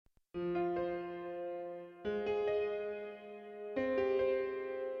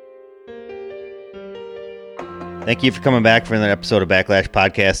Thank you for coming back for another episode of Backlash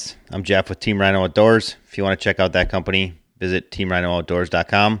Podcast. I'm Jeff with Team Rhino Outdoors. If you want to check out that company, visit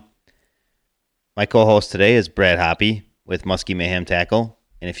teamrhinooutdoors.com. My co-host today is Brad Hoppy with Muskie Mayhem Tackle.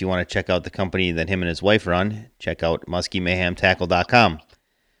 And if you want to check out the company that him and his wife run, check out muskiemayhemtackle.com.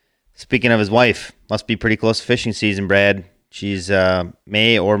 Speaking of his wife, must be pretty close to fishing season, Brad. She's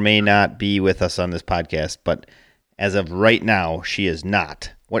may or may not be with us on this podcast, but as of right now, she is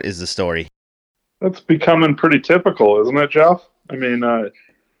not. What is the story? That's becoming pretty typical, isn't it, Jeff? I mean,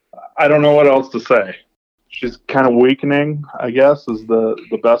 I don't know what else to say. She's kind of weakening, I guess, is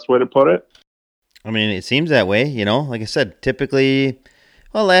the best way to put it. I mean, it seems that way, you know. Like I said, typically,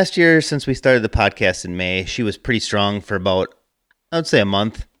 well, last year since we started the podcast in May, she was pretty strong for about, I would say a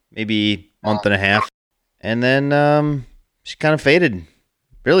month, maybe a month and a half. And then she kind of faded,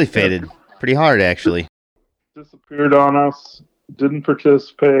 really faded, pretty hard, actually. Disappeared on us, didn't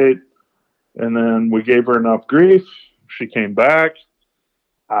participate. And then we gave her enough grief. She came back.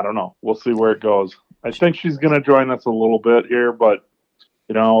 I don't know. We'll see where it goes. I think she's going to join us a little bit here, but,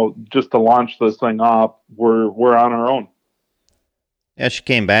 you know, just to launch this thing off, we're on our own. Yeah, she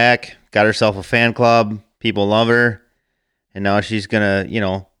came back, got herself a fan club. People love her. And now she's going to, you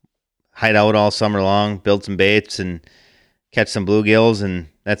know, hide out all summer long, build some baits, and catch some bluegills, and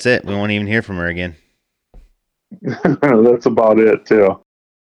that's it. We won't even hear from her again. That's about it, too.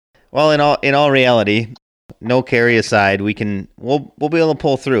 Well, in all reality, no carry aside, we'll be able to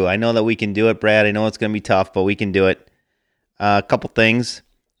pull through. I know that we can do it, Brad. I know it's going to be tough, but we can do it. A couple things.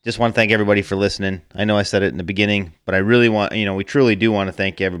 Just want to thank everybody for listening. I know I said it in the beginning, but I really want, you know, we truly do want to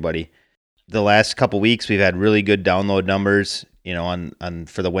thank everybody. The last couple weeks, we've had really good download numbers, you know, on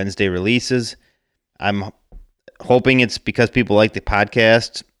for the Wednesday releases. I'm hoping it's because people like the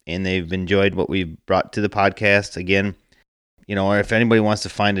podcast and they've enjoyed what we've brought to the podcast. Again, you know, or if anybody wants to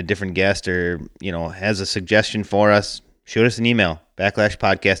find a different guest or, you know, has a suggestion for us, shoot us an email,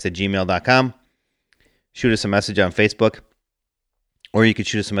 backlashpodcast@gmail.com. Shoot us a message on Facebook, or you could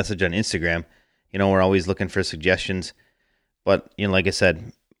shoot us a message on Instagram. You know, we're always looking for suggestions. But, you know, like I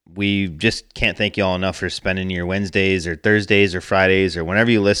said, we just can't thank you all enough for spending your Wednesdays or Thursdays or Fridays or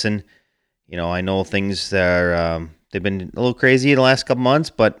whenever you listen. You know, I know things are, they've been a little crazy the last couple months,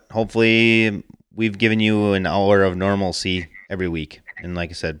 but hopefully we've given you an hour of normalcy every week. And like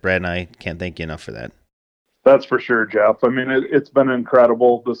I said, Brad and I can't thank you enough for that. That's for sure, Jeff. I mean, it's been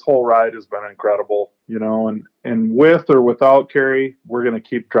incredible. This whole ride has been incredible, you know, and with or without Carrie, we're going to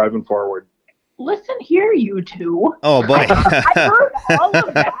keep driving forward. Listen here, you two. Oh, boy. I heard all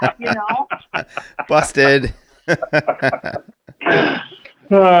of that, you know. Busted.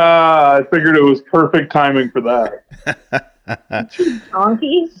 I figured it was perfect timing for that.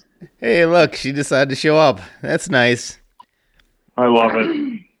 Donkeys. Hey, look, she decided to show up. That's nice. I love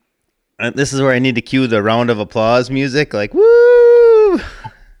it. This is where I need to cue the round of applause music, like, woo!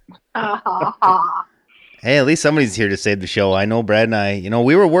 Hey, at least somebody's here to save the show. I know Brad and I, you know,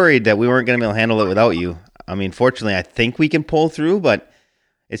 we were worried that we weren't going to be able to handle it without you. I mean, fortunately, I think we can pull through, but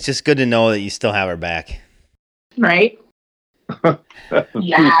it's just good to know that you still have our back. Right?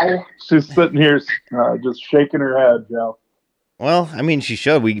 Yeah. She's sitting here just shaking her head, Jeff. Well, I mean, she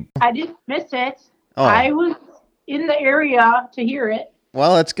should. I didn't miss it. Oh. I was in the area to hear it.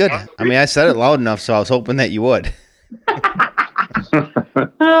 Well, that's good. I mean, I said it loud enough, so I was hoping that you would.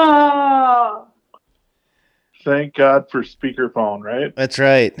 Oh. Thank God for speakerphone, right? That's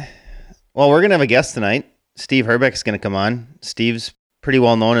right. Well, we're going to have a guest tonight. Steve Herbeck's going to come on. Steve's pretty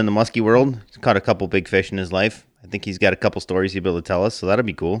well known in the muskie world. He's caught a couple big fish in his life. I think he's got a couple stories he'll be able to tell us, so that'll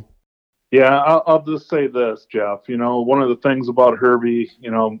be cool. Yeah, I'll just say this, Jeff. You know, one of the things about Herbie,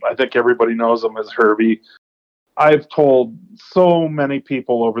 you know, I think everybody knows him as Herbie. I've told so many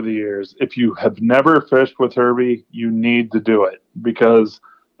people over the years, if you have never fished with Herbie, you need to do it, because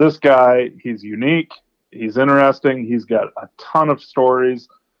this guy, he's unique, he's interesting, he's got a ton of stories,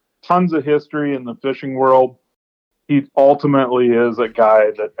 tons of history in the fishing world. He ultimately is a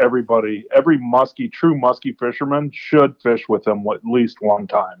guy that every true muskie fisherman should fish with him at least one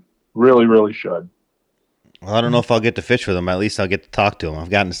time. Really, really should. Well, I don't know if I'll get to fish with him. At least I'll get to talk to him. I've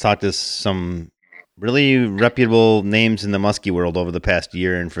gotten to talk to some really reputable names in the muskie world over the past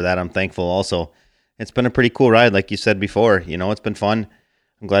year, and for that I'm thankful also. It's been a pretty cool ride, like you said before. You know, it's been fun.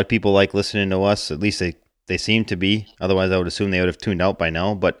 I'm glad people like listening to us. At least they seem to be. Otherwise, I would assume they would have tuned out by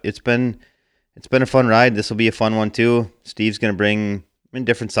now. But it's been a fun ride. This will be a fun one, too. Steve's going to bring a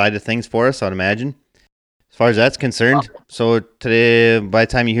different side of things for us, I'd imagine. As far as that's concerned, so today, by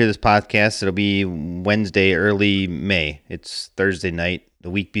the time you hear this podcast, it'll be Wednesday, early May. It's Thursday night, the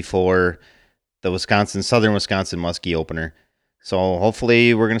week before the Southern Wisconsin Muskie opener. So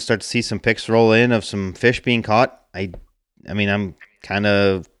hopefully we're going to start to see some pics roll in of some fish being caught. I mean, I'm kind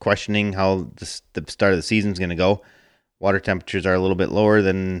of questioning how the start of the season is going to go. Water temperatures are a little bit lower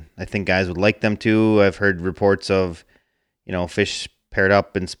than I think guys would like them to. I've heard reports of, fish paired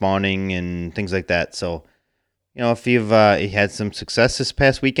up and spawning and things like that. So, if you've had some success this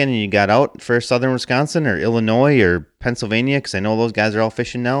past weekend and you got out for southern Wisconsin or Illinois or Pennsylvania, because I know those guys are all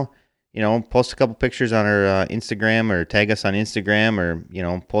fishing now, post a couple pictures on our Instagram or tag us on Instagram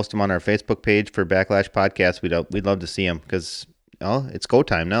or, post them on our Facebook page for Backlash Podcast. We'd love to see them because, it's go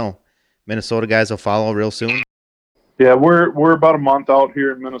time now. Minnesota guys will follow real soon. Yeah, we're about a month out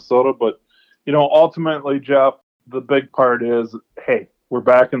here in Minnesota, but, ultimately, Jeff, the big part is, hey, we're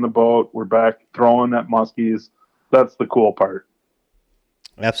back in the boat. We're back throwing at muskies. That's the cool part.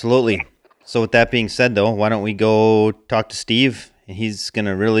 Absolutely. So with that being said, though, why don't we go talk to Steve? He's going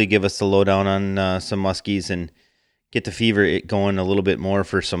to really give us the lowdown on some muskies and get the fever going a little bit more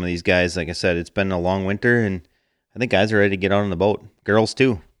for some of these guys. Like I said, it's been a long winter, and I think guys are ready to get out on the boat. Girls,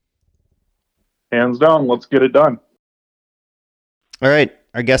 too. Hands down. Let's get it done. All right.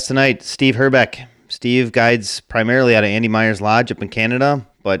 Our guest tonight, Steve Herbeck. Steve guides primarily out of Andy Myers Lodge up in Canada,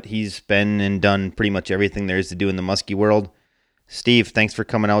 but he's been and done pretty much everything there is to do in the muskie world. Steve, thanks for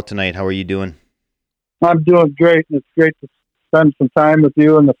coming out tonight. How are you doing? I'm doing great. It's great to spend some time with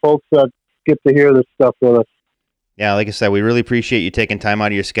you and the folks that get to hear this stuff with us. Yeah, like I said, we really appreciate you taking time out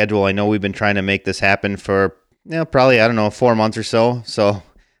of your schedule. I know we've been trying to make this happen for probably, 4 months or so. So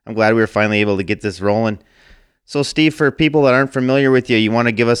I'm glad we were finally able to get this rolling. So, Steve, for people that aren't familiar with you, you want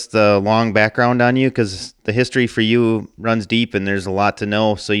to give us the long background on you? Because the history for you runs deep and there's a lot to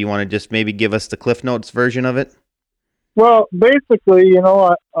know. So you want to just maybe give us the Cliff Notes version of it? Well, basically,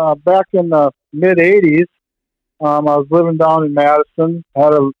 back in the mid-'80s, I was living down in Madison,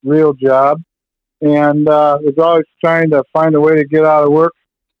 had a real job, and was always trying to find a way to get out of work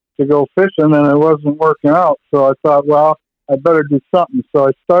to go fishing, and it wasn't working out. So I thought, well, I better do something. So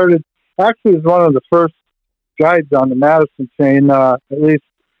I started, actually, as one of the first guides on the Madison chain, at least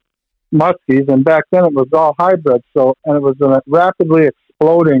muskies, and back then it was all hybrid. So, and it was a rapidly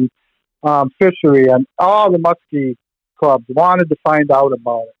exploding fishery, and all the muskie clubs wanted to find out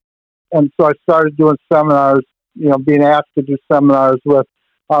about it. And so I started doing seminars, being asked to do seminars with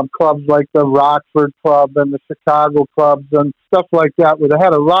clubs like the Rockford Club and the Chicago clubs and stuff like that, where they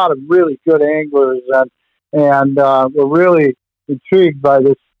had a lot of really good anglers and were really intrigued by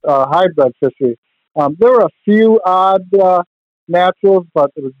this hybrid fishery. There were a few odd naturals,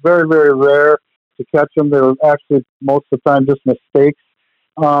 but it was very, very rare to catch them. They were actually most of the time just mistakes.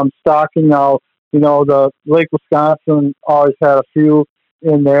 Stocking now, the Lake Wisconsin always had a few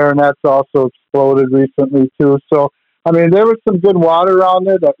in there, and that's also exploded recently too. So, I mean, there was some good water around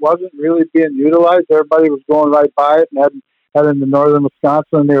there that wasn't really being utilized. Everybody was going right by it and heading to northern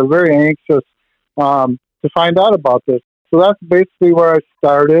Wisconsin, and they were very anxious to find out about this. So that's basically where I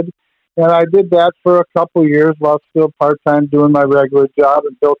started. And I did that for a couple of years while still part-time doing my regular job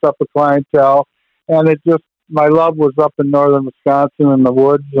and built up a clientele. And my love was up in northern Wisconsin in the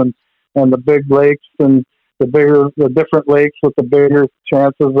woods and the big lakes and the different lakes with the bigger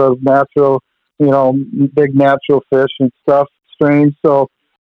chances of natural, big natural fish and stuff, strange. So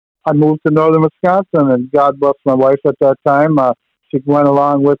I moved to northern Wisconsin, and God bless my wife at that time. She went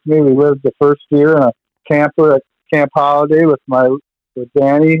along with me. We lived the first year in a camper at Camp Holiday with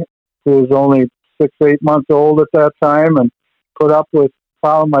Danny, who was only 6-8 months old at that time, and put up with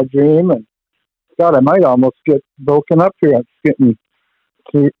following my dream. And God, I might almost get broken up here. It's getting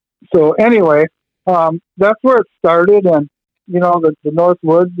so anyway, that's where it started. And, the North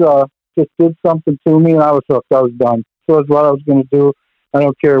Woods just did something to me, and I was hooked. I was done. So it's what I was going to do. I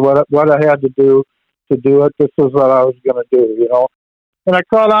don't care what I had to do it. This was what I was going to do, And I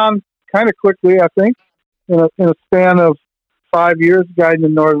caught on kind of quickly, I think, in a span of 5 years guiding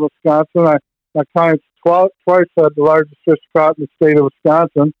in northern Wisconsin. I caught twice had the largest fish caught in the state of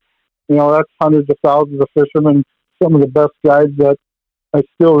Wisconsin. That's hundreds of thousands of fishermen, some of the best guides that I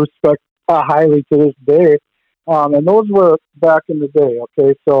still respect highly to this day. And those were back in the day,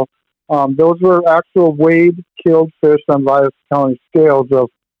 okay? So those were actual weighed killed fish on Vilas County scales of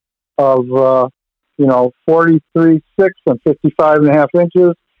 43.6 and 55.5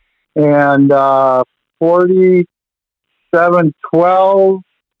 inches, and 47.12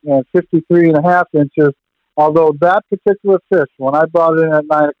 and 53.5 inches. Although that particular fish, when I brought it in at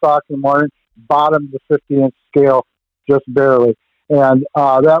 9 o'clock in the morning, bottomed the 50-inch scale just barely. And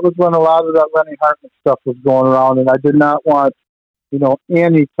that was when a lot of that Lenny Hartman stuff was going around, and I did not want,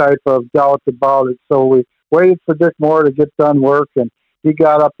 any type of doubt about it. So we waited for Dick Moore to get done work, and he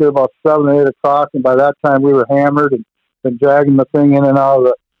got up there about 7 or 8 o'clock, and by that time we were hammered, and been dragging the thing in and out of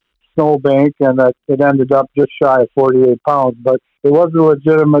the snowbank, and that it ended up just shy of 48 pounds. But it was a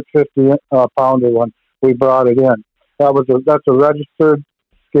legitimate 50 pounder when we brought it in. That's a registered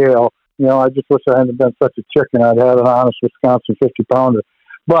scale. I just wish I hadn't been such a chicken. I'd had an honest Wisconsin 50 pounder.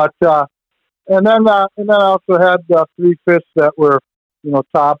 But and then I also had 3 fish that were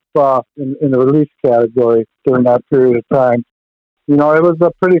top in the release category during that period of time. It was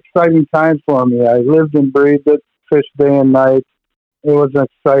a pretty exciting time for me. I lived and breathed it, fished day and night. It was an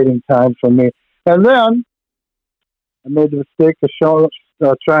exciting time for me. And then I made the mistake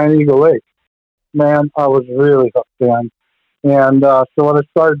of trying Eagle Lake. Man, I was really hooked in. And so what I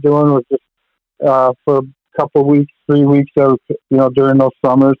started doing was just for a couple of weeks, 3 weeks, during those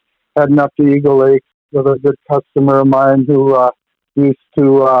summers, heading up to Eagle Lake with a good customer of mine who used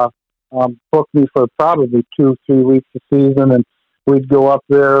to book me for probably 2-3 weeks a season, and we'd go up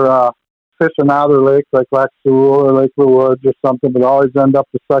there fishing other lakes like Lac Sewell or Lake LeWoods or something, but always end up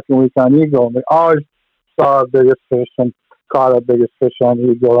the second week on Eagle. And we always saw our biggest fish and caught our biggest fish on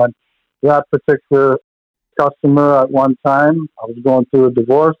Eagle. And that particular customer at one time, I was going through a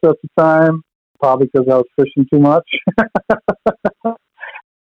divorce at the time, probably because I was fishing too much.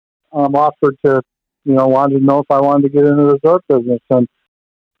 Offered to, wanted to know if I wanted to get into the resort business. And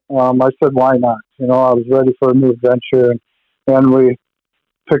I said, why not? I was ready for a new adventure. And we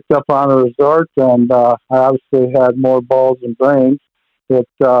picked up on a resort, and I obviously had more balls and brains. It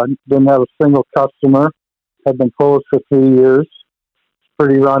didn't have a single customer, had been closed for 3 years,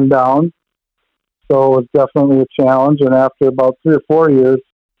 pretty run down. So it was definitely a challenge. And after about 3 or 4 years,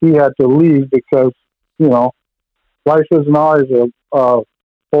 he had to leave because, life isn't always a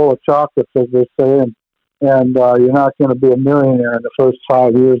bowl of chocolates, as they say, and you're not going to be a millionaire in the first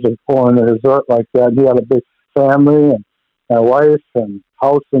 5 years of pulling a resort like that. He had a big family and a wife and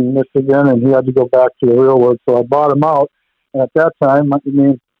house in Michigan, and he had to go back to the real world. So I bought him out, and at that time, I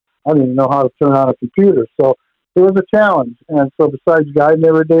didn't even know how to turn on a computer. So it was a challenge. And so besides guiding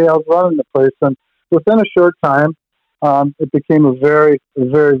every day, I was running the place. And within a short time, it became a very,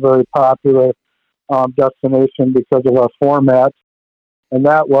 very, very popular destination because of our format. And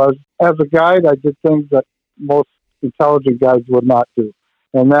that was, as a guide, I did things that most intelligent guides would not do.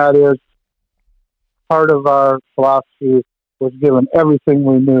 And that is, part of our philosophy was giving everything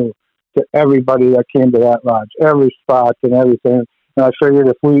we knew to everybody that came to that lodge, every spot and everything. And I figured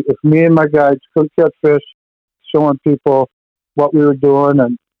if me and my guides could catch fish, showing people what we were doing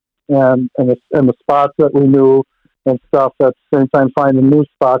and the spots that we knew and stuff, at the same time finding new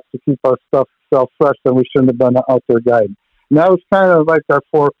spots to keep our stuff fresh, then we shouldn't have been out there guiding. And that was kind of like our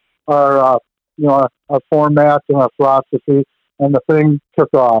format and our philosophy, and the thing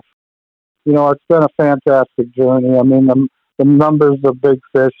took off. It's been a fantastic journey. I mean, the numbers of big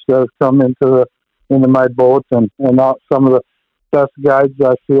fish that have come into my boat, and some of the best guides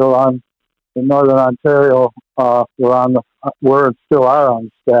I feel in Northern Ontario were and still are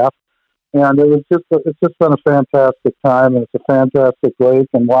on staff. And it's just been a fantastic time, and it's a fantastic lake,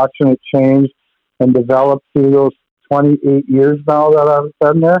 and watching it change and develop through those 28 years now that I've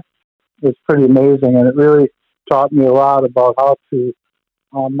been there, it's pretty amazing. And it really taught me a lot about how to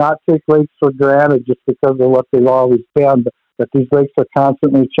not take lakes for granted just because of what they've always been, but that these lakes are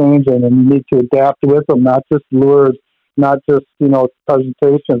constantly changing, and you need to adapt with them, not just lures, not just,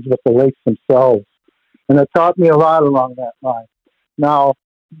 presentations, but the lakes themselves. And it taught me a lot along that line. Now,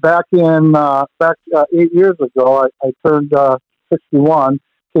 back 8 years ago, I turned 61,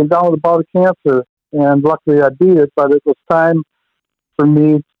 came down with a bout of cancer, and luckily I beat it, but it was time for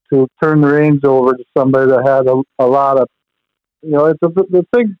me to turn the reins over to somebody that had a lot of, the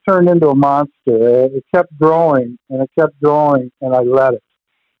thing turned into a monster. It kept growing, and and I let it.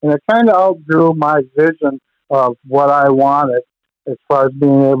 And it kind of outgrew my vision of what I wanted as far as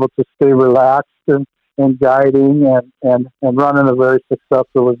being able to stay relaxed and guiding and running a very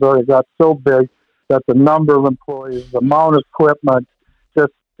successful resort. It got so big that the number of employees, the amount of equipment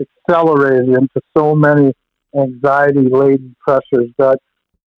just accelerated into so many anxiety-laden pressures that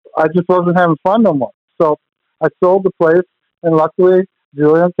I just wasn't having fun no more. So I sold the place, and luckily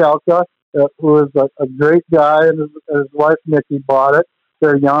Julian Kalka, who is a great guy, and his wife Nikki bought it.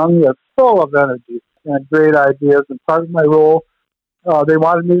 They're young, they're full of energy and great ideas. And part of my role, they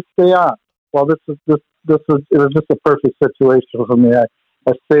wanted me to stay on. Well, it was just a perfect situation for me.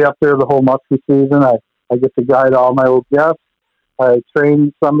 I stay up there the whole muskie season. I get to guide all my old guests. I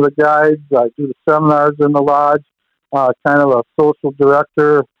train some of the guides. I do the seminars in the lodge, kind of a social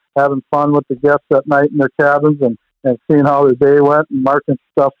director, having fun with the guests at night in their cabins and seeing how their day went, and marking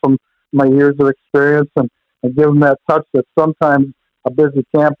stuff from my years of experience and give them that touch that sometimes a busy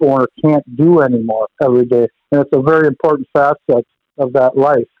camp owner can't do anymore every day. And it's a very important facet of that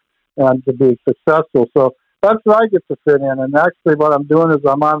life and to be successful. So that's where I get to fit in. And actually what I'm doing is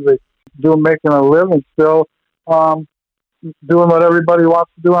I'm on making a living still, doing what everybody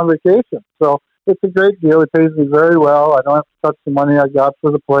wants to do on vacation. So it's a great deal. It pays me very well. I don't have to touch the money I got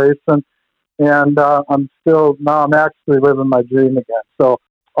for the place. And I'm actually living my dream again. So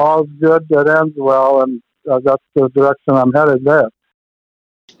all's good that ends well. And that's the direction I'm headed there.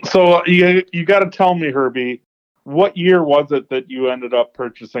 So you got to tell me, Herbie, what year was it that you ended up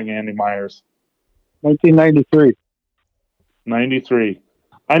purchasing Andy Myers? 1993. 93.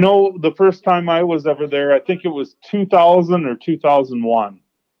 I know the first time I was ever there, I think it was 2000 or 2001.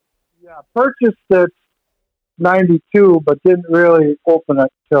 Yeah, purchased it 92, but didn't really open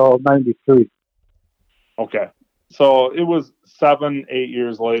it till 93. Okay. So it was 7-8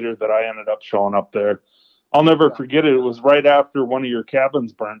 years later that I ended up showing up there. I'll never forget it. It was right after one of your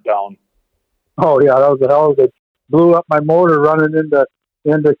cabins burnt down. Oh yeah, that was a hell of it. Blew up my motor running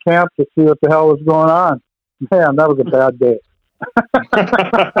into camp to see what the hell was going on. Man, that was a bad day.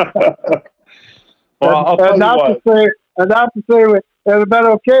 Well, I'll tell you what. Not to say it would have been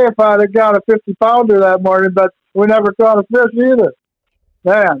okay if I'd have got a 50-pounder that morning, but we never caught a fish either.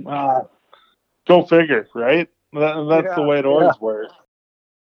 Man. Go figure, right? That's the way it always works.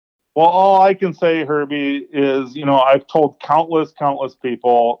 Well, all I can say, Herbie, is, I've told countless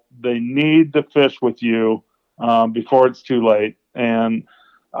people they need to fish with you before it's too late. And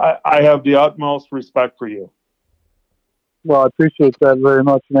I have the utmost respect for you. Well, I appreciate that very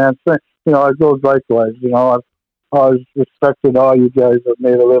much, man. It goes likewise. I've always respected all you guys that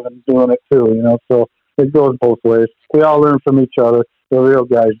made a living doing it too, so it goes both ways. We all learn from each other. The real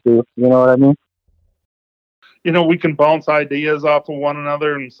guys do. You know what I mean? We can bounce ideas off of one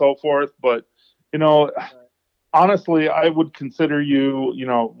another and so forth, but, honestly, I would consider you,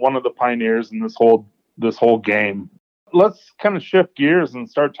 one of the pioneers in this whole game. Let's kind of shift gears and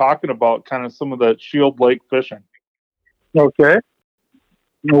start talking about kind of some of the Shield Lake fishing. Okay.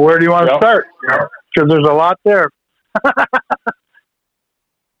 Where do you want to start? Because there's a lot there.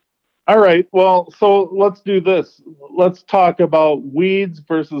 All right. Well, so let's do this. Let's talk about weeds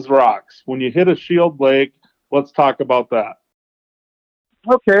versus rocks. When you hit a Shield Lake, let's talk about that.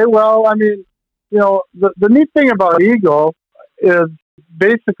 Okay. Well, I mean, the neat thing about Eagle is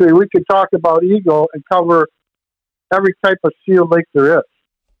basically we could talk about Eagle and cover every type of Shield Lake there is,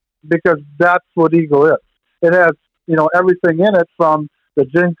 because that's what Eagle is. It has, everything in it, from the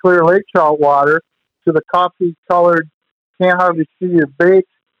gin clear lake trout water to the coffee colored, can't hardly see your bait,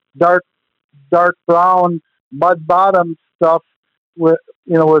 dark brown mud bottom stuff with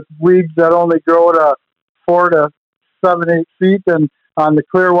weeds that only grow to 4 to 7, 8 feet, and on the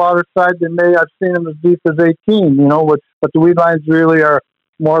clear water side I've seen them as deep as 18, but the weed lines really are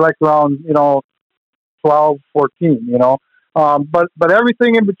more like around 12, 14, but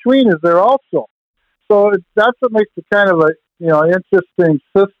everything in between is there also. So that's what makes it kind of a interesting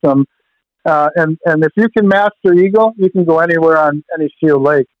system. And if you can master Eagle, you can go anywhere on any Shield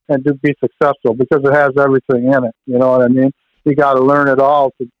Lake and be successful, because it has everything in it. You know what I mean? You got to learn it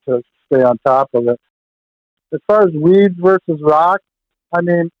all to stay on top of it. As far as weeds versus rock, I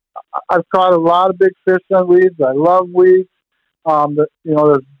mean, I've caught a lot of big fish on weeds. I love weeds.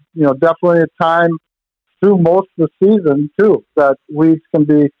 There's definitely a time through most of the season too that weeds can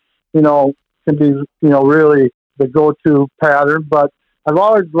be really the go-to pattern. But I've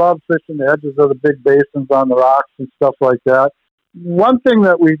always loved fishing the edges of the big basins on the rocks and stuff like that. One thing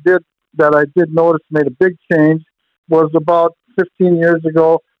that I did notice made a big change was about 15 years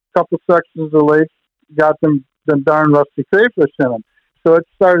ago, a couple sections of the lake got them darn rusty crayfish in them. So it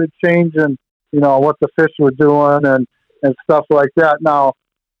started changing, what the fish were doing and stuff like that. Now,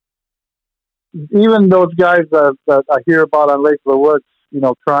 even those guys that I hear about on Lake of the Woods,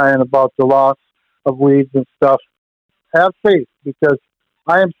 crying about the loss of weeds and stuff, have faith, because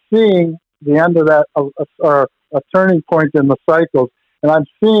I am seeing the end of that, or a turning point in the cycles. And I'm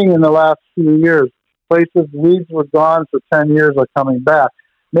seeing in the last few years, places weeds were gone for 10 years are coming back.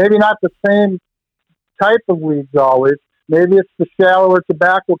 Maybe not the same type of weeds always. Maybe it's the shallower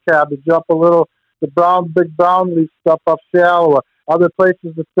tobacco cabbage up a little, the big brown leaf stuff up shallower. Other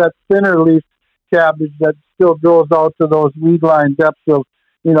places it's that thinner leaf cabbage that still grows out to those weed line depths of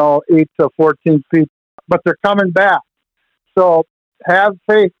 8 to 14 feet, but they're coming back. So have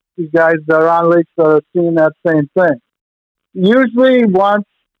faith, you guys that are on lakes that are seeing that same thing. Usually once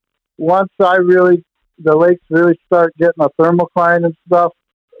the lakes really start getting a thermocline and stuff,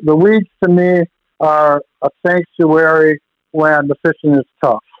 the weeds to me are a sanctuary when the fishing is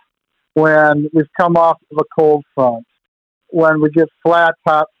tough, when we've come off of a cold front, when we get flat,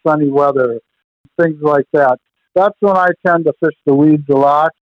 hot, sunny weather, things like that. That's when I tend to fish the weeds a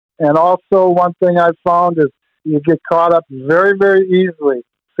lot. And also, one thing I found is you get caught up very, very easily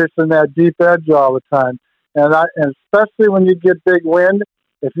fishing that deep edge all the time. And especially when you get big wind,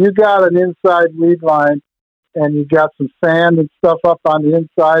 if you got an inside weed line and you got some sand and stuff up on the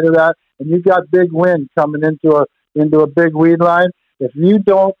inside of that, and you got big wind coming into a big weed line, if you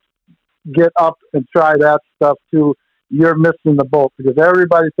don't get up and try that stuff too, you're missing the boat, because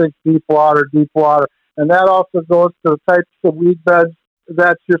everybody thinks deep water, and that also goes to the types of weed beds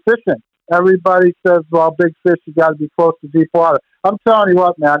that you're fishing. Everybody says, well, big fish, you got to be close to deep water. I'm telling you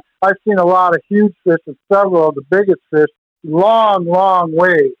what, man, I've seen a lot of huge fish and several of the biggest fish long, long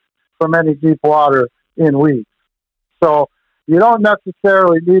ways from any deep water in weeds. So you don't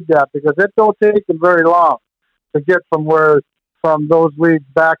necessarily need that, because it don't take them very long to get from those weeds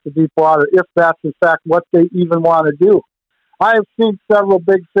back to deep water, if that's in fact what they even want to do. I have seen several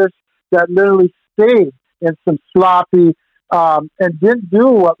big fish that literally stayed in some sloppy and didn't do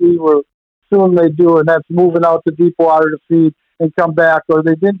what we were assuming they do, and that's moving out to deep water to feed and come back, or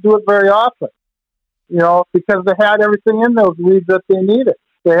they didn't do it very often, because they had everything in those weeds that they needed.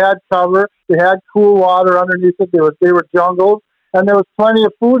 They had cover, they had cool water underneath it, they were jungles, and there was plenty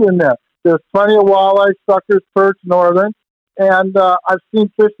of food in there. There was plenty of walleye, suckers, perch, northern, and I've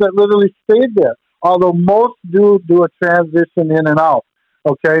seen fish that literally stayed there, although most do a transition in and out.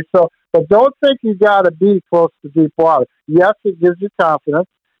 Okay, but don't think you got to be close to deep water. Yes, it gives you confidence.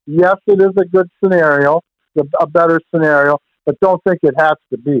 Yes, it is a good scenario, a better scenario, but don't think it has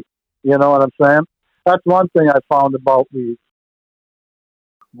to be. You know what I'm saying? That's one thing I found about weeds.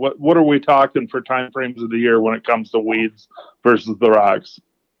 What are we talking for time frames of the year when it comes to weeds versus the rocks?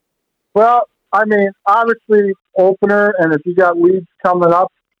 Well, I mean, obviously opener, and if you got weeds coming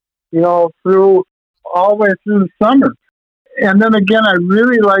up, through all the way through the summer. And then again, I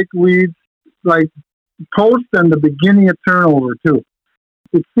really like weeds like post and the beginning of turnover too.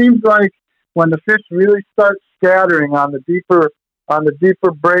 It seems like when the fish really start scattering on the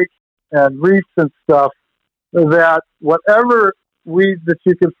deeper breaks and reefs and stuff, that whatever weeds that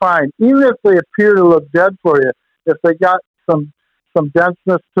you can find, even if they appear to look dead for you, if they got some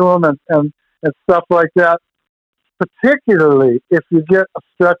denseness to them and stuff like that, particularly if you get a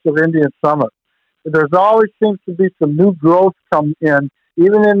stretch of Indian summer, there's always seems to be some new growth come in,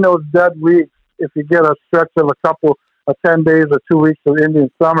 even in those dead weeks, if you get a stretch of a couple of 10 days or 2 weeks of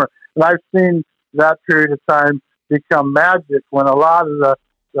Indian summer. And I've seen that period of time become magic when a lot of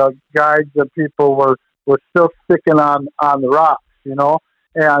the guides and people were still sticking on the rocks,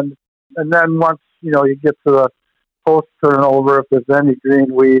 and then once, you get to the post turnover, if there's any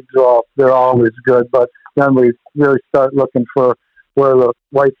green weeds, well, they're always good, but then we really start looking for where the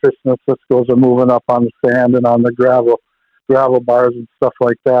whitefish and the ciscos are moving up on the sand and on the gravel bars and stuff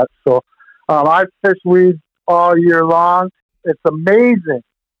like that. So I fish weeds all year long. It's amazing.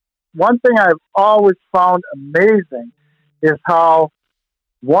 One thing I've always found amazing is how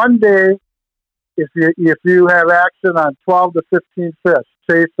one day, if you have action on 12 to 15 fish,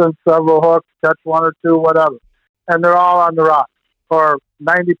 chasing several hooks, catch one or two, whatever, and they're all on the rocks, or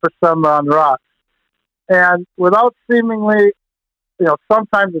 90% are on the rocks, and without seemingly,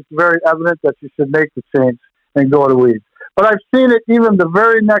 sometimes it's very evident that you should make the change and go to weeds. But I've seen it even the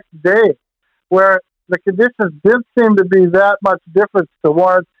very next day, where the conditions didn't seem to be that much difference to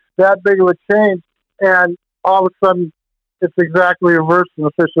warrant that big of a change, and all of a sudden it's exactly reversed and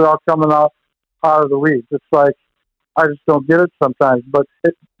the fish are all coming out of the weeds. It's like, I just don't get it sometimes. But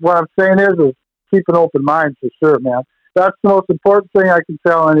what I'm saying is keep an open mind for sure, man. That's the most important thing I can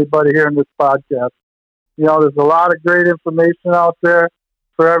tell anybody here in this podcast. There's a lot of great information out there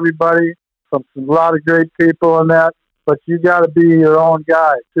for everybody, from a lot of great people in that, but you got to be your own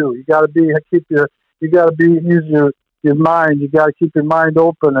guy too. You got to use your mind. You got to keep your mind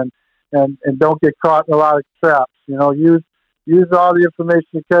open and don't get caught in a lot of traps. Use all the information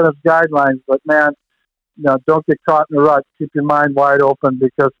you can as guidelines, but man, don't get caught in a rut. Keep your mind wide open,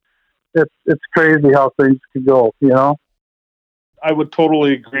 because it's crazy how things can go. I would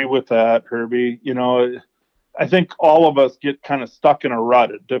totally agree with that, Herbie. I think all of us get kind of stuck in a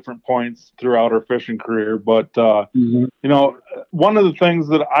rut at different points throughout our fishing career. But, one of the things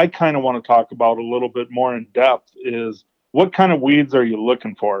that I kind of want to talk about a little bit more in depth is, what kind of weeds are you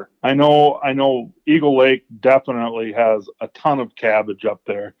looking for? I know Eagle Lake definitely has a ton of cabbage up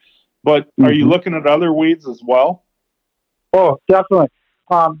there, but are you looking at other weeds as well? Oh, definitely.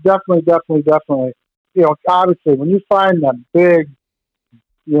 Definitely. Obviously, when you find them big,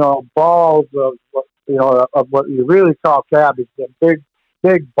 balls of what you really call cabbage, the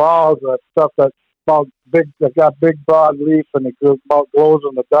big balls of stuff that about that got big broad leaf and it about glows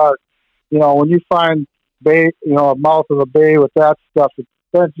in the dark. When you find bay, a mouth of a bay with that stuff,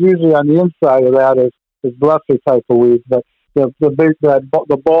 that's usually on the inside of that is blessy type of weed. But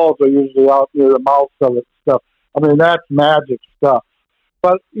the balls are usually out near the mouth of it stuff. I mean, that's magic stuff.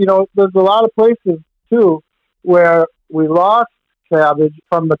 But, there's a lot of places, too, where we lost cabbage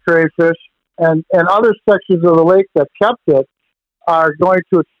from the crayfish, and other sections of the lake that kept it are going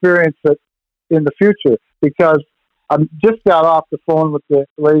to experience it in the future. Because I just got off the phone with the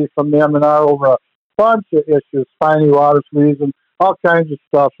lady from the M&R over a bunch of issues, spiny water fleas and all kinds of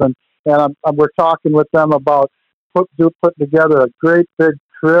stuff. And we're talking with them about putting together a great big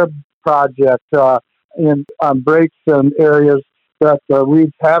crib project on breaks and areas that the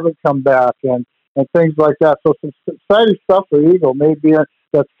weeds haven't come back and things like that. So some exciting stuff for Eagle, maybe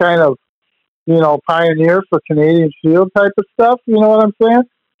that's kind of, pioneer for Canadian Shield type of stuff. You know what I'm saying?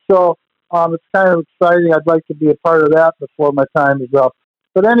 So it's kind of exciting. I'd like to be a part of that before my time is up.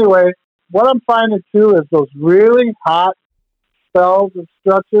 But anyway, what I'm finding too is those really hot spells and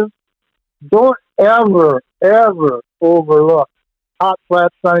stretches. Don't ever overlook hot,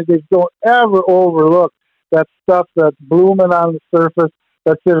 flat, sunny days. Don't ever overlook that stuff that's blooming on the surface,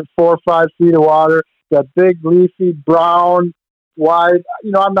 that's in 4 or 5 feet of water, that big, leafy, brown, wide.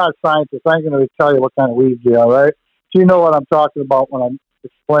 I'm not a scientist. I ain't going to tell you what kind of weeds they are, right? So you know what I'm talking about when I'm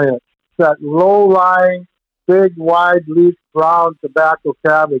explaining it. It's that low-lying, big, wide leaf, brown tobacco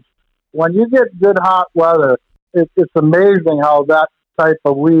cabbage. When you get good hot weather, it's amazing how that type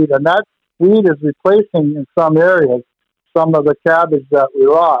of weed, and that weed is replacing in some areas some of the cabbage that we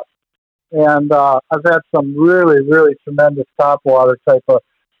lost. And I've had some really, really tremendous topwater type of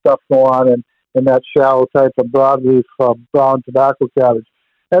stuff go on in that shallow type of broadleaf brown tobacco cabbage.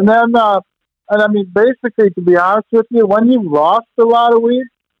 And then, basically, to be honest with you, when you've lost a lot of weeds,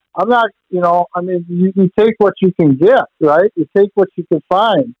 I'm not, you take what you can get, right? You take what you can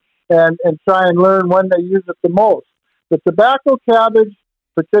find and try and learn when they use it the most. The tobacco cabbage,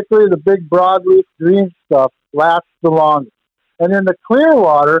 particularly the big broadleaf green stuff, lasts the longest. And in the clear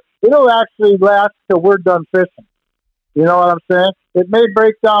water, it'll actually last till we're done fishing. You know what I'm saying? It may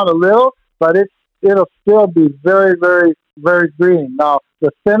break down a little, but it'll still be very, very, very green. Now,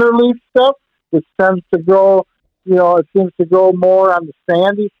 the thinner leaf stuff, which tends to grow, it seems to grow more on the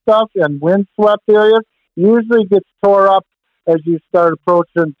sandy stuff and windswept areas, usually gets tore up as you start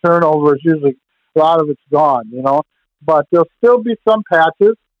approaching turnovers. Usually a lot of it's gone, But there'll still be some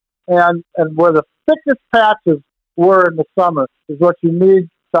patches, and where the thickest patches were in the summer is what you need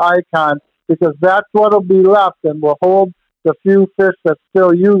to icon, because that's what'll be left and will hold the few fish that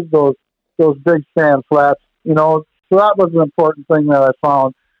still use those big sand flats, So that was an important thing that I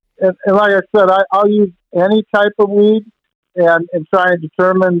found. And like I said, I'll use any type of weed and try and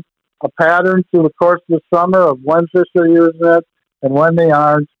determine a pattern through the course of the summer of when fish are using it and when they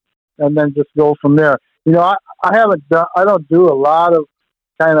aren't, and then just go from there. I don't do a lot of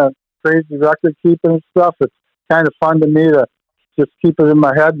kind of crazy record keeping and stuff. It's kind of fun to me to just keep it in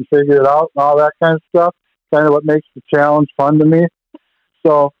my head and figure it out and all that kind of stuff. Kind of what makes the challenge fun to me.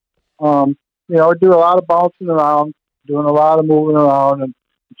 So, I do a lot of bouncing around, doing a lot of moving around and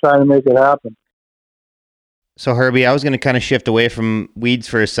trying to make it happen. So Herbie, I was going to kind of shift away from weeds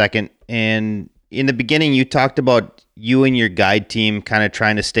for a second. And in the beginning, you talked about you and your guide team kind of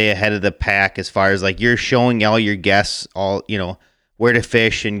trying to stay ahead of the pack as far as like you're showing all your guests where to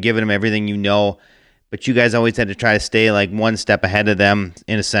fish and giving them everything but you guys always had to try to stay like one step ahead of them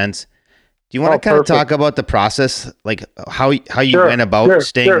in a sense. Do you want to kind of talk about the process, like how you went about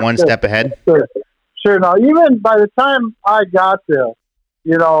staying one step ahead? Sure. Now, even by the time I got there,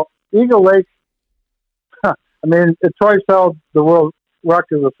 Eagle Lake, it twice held the world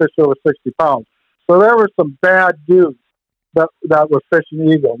record of fish over 60 pounds. So there were some bad dudes that were fishing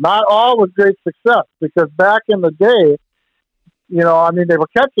eagle. Not all with great success, because back in the day, they were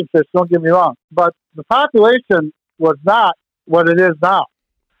catching fish, don't get me wrong, but the population was not what it is now.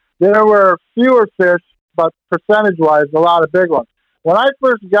 There were fewer fish, but percentage-wise, a lot of big ones. When I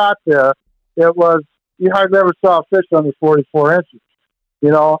first got there, you hardly ever saw a fish under 44 inches,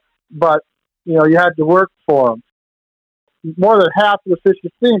 but, you had to work for them. More than half of the fish you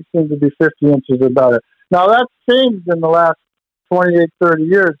see seem to be 50 inches or better. Now, that's changed in the last 28, 30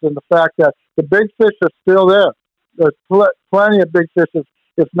 years in the fact that the big fish are still there. There's plenty of big fish,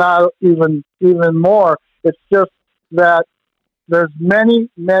 if not even more. It's just that there's many,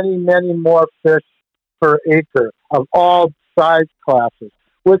 many, many more fish per acre of all size classes,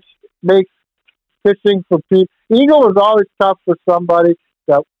 which makes fishing for people. Eagle was always tough for somebody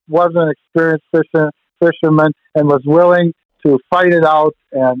that wasn't an experienced fisherman and was willing to fight it out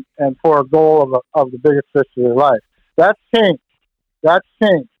and for a goal of the biggest fish of their life. That's changed. That's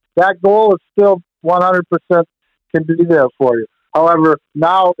changed. That goal is still 100% can be there for you. However,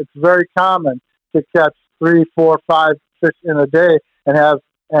 now it's very common to catch 3, 4, 5 fish in a day and have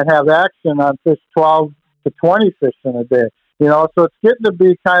action on fish 12 to 20 fish in a day. So it's getting to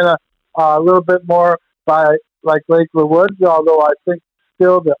be kind of a little bit more by like Lake Woods, although I think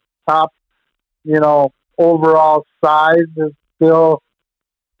still the top, overall size is still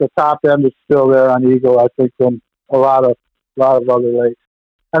the top end is still there on Eagle. I think than a lot of other lakes,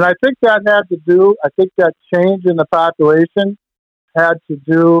 and I think that had to do. I think that change in the population had to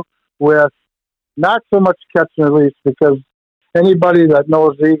do with not so much catch and release, because anybody that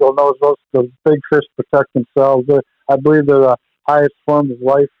knows Eagle knows those big fish protect themselves. I believe they're the highest form of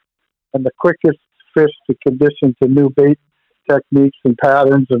life and the quickest fish to condition to new bait techniques and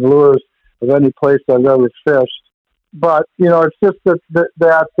patterns and lures of any place I've ever fished. But, it's just that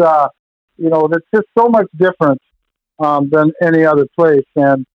it's just so much different than any other place.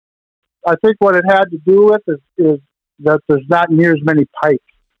 And I think what it had to do with is that there's not near as many pike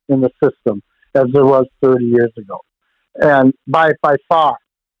in the system as there was 30 years ago, and by far.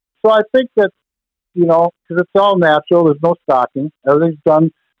 So I think that, because it's all natural, there's no stocking, everything's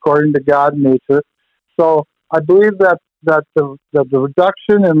done according to God and nature. So I believe that the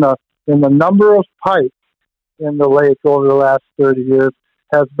reduction in the number of pike in the lake over the last 30 years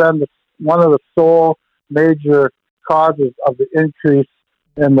has been one of the sole major causes of the increase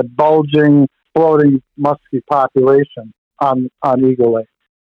in the bulging, floating muskie population on Eagle Lake.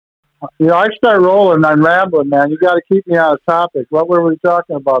 I start rolling, I'm rambling, man. You got to keep me on a topic. What were we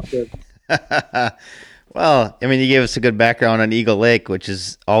talking about this? Well, you gave us a good background on Eagle Lake, which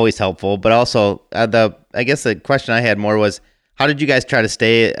is always helpful. But also, I guess the question I had more was, how did you guys try to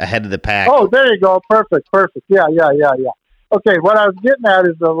stay ahead of the pack? Oh, there you go. Perfect. Yeah. Okay, what I was getting at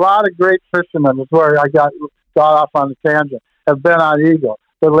is a lot of great fishermen, is where I got off on the tangent, have been on Eagle.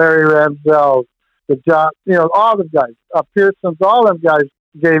 The Larry Ramsels, the John, all the guys, Pearsons, all them guys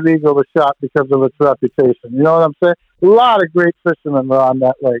gave Eagle a shot because of its reputation. You know what I'm saying? A lot of great fishermen were on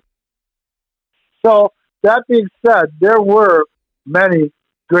that lake. So, that being said, there were many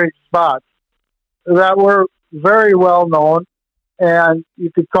great spots that were very well known, and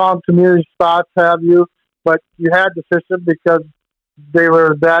you could call them community spots, but you had to fish them because they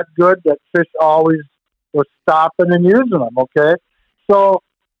were that good that fish always were stopping and using them, okay? So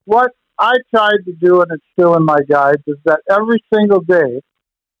what I tried to do, and it's still in my guides, is that every single day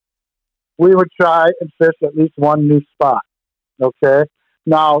we would try and fish at least one new spot, okay?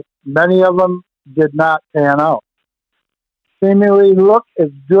 Now, many of them did not pan out. Seemingly look as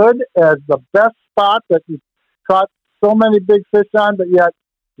good as the best spot that you caught so many big fish on, but yet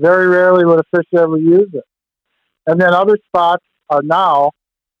very rarely would a fish ever use it. And then other spots are now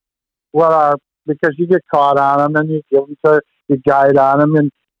because you get caught on them and you give them you guide on them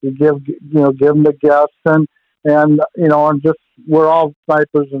and you give them the guests and just we're all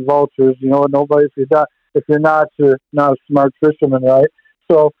snipers and vultures. Nobody if you're not a smart fisherman, right?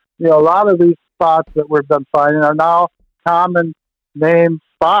 So a lot of these spots that we've been finding are now common name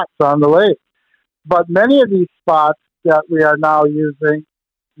spots on the lake. But many of these spots that we are now using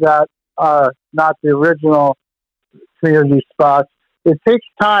that are not the original community spots, it takes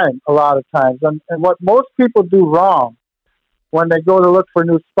time a lot of times. And what most people do wrong when they go to look for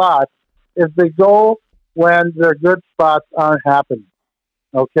new spots is they go when their good spots aren't happening,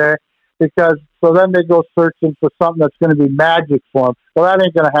 okay? Because so then they go searching for something that's going to be magic for them. Well, that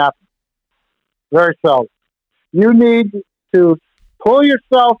ain't going to happen. Very seldom. You need to pull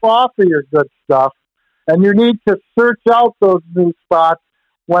yourself off of your good stuff, and you need to search out those new spots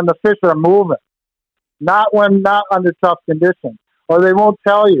when the fish are moving, not under tough conditions, or they won't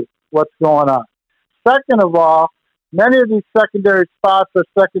tell you what's going on. Second of all, many of these secondary spots are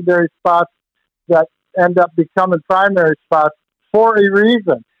secondary spots that end up becoming primary spots for a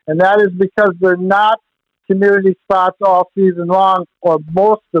reason, and that is because they're not community spots all season long or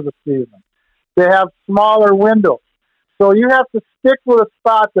most of the season. They have smaller windows. So you have to stick with a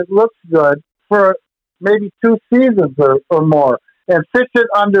spot that looks good for maybe 2 seasons or more and fish it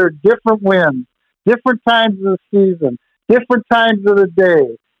under different winds, different times of the season, different times of the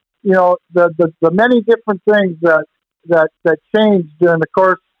day. The many different things that change during the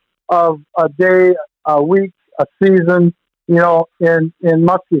course of a day, a week, a season, in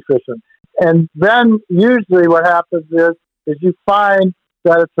muskie fishing. And then usually what happens is you find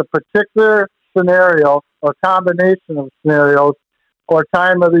that it's a particular scenario or combination of scenarios or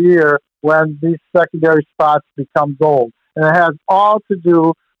time of the year when these secondary spots become gold. And it has all to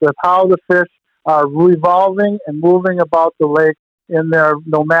do with how the fish are revolving and moving about the lake in their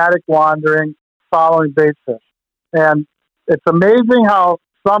nomadic wandering, following bait fish. And it's amazing how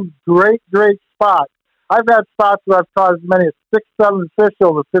some great spots. I've had spots where I've caught as many as 6, 7 fish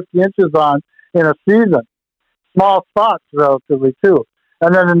over 50 inches on in a season. Small spots, relatively, too.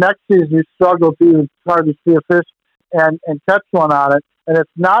 And then the next season, you struggle to even hardly see a fish and catch one on it. And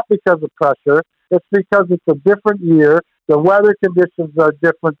it's not because of pressure. It's because it's a different year. The weather conditions are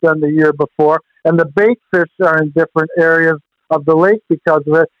different than the year before. And the bait fish are in different areas of the lake because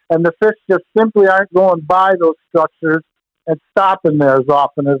of it. And the fish just simply aren't going by those structures and stopping there as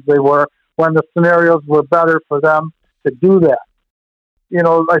often as they were when the scenarios were better for them to do that. You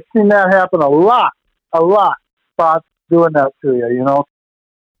know, I've seen that happen a lot, spots doing that to you, you know.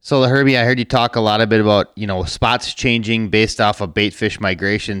 So, Herbie, I heard you talk a lot about, spots changing based off of bait fish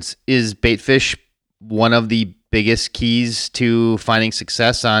migrations. Is bait fish one of the biggest keys to finding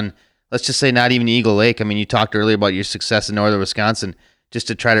success on, let's just say, not even Eagle Lake? I mean, you talked earlier about your success in northern Wisconsin. Just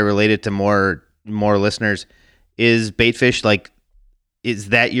to try to relate it to more listeners, is bait fish is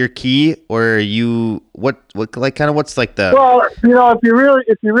that your key, or are you what's the? Well,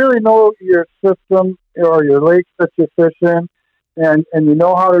 if you really know your system or your lakes that you fish in, and you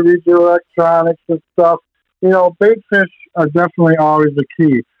know how to read your electronics and stuff, bait fish are definitely always the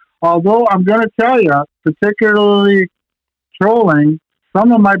key. Although I'm going to tell you, particularly trolling,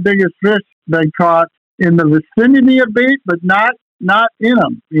 some of my biggest fish been caught in the vicinity of bait, but not in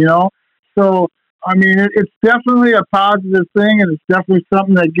them. So I mean, it's definitely a positive thing, and it's definitely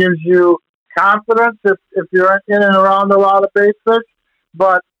something that gives you confidence if you're in and around a lot of bait fish.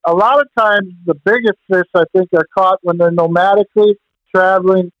 But a lot of times, the biggest fish, I think, are caught when they're nomadically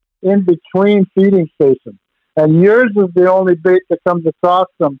traveling in between feeding stations. And yours is the only bait that comes across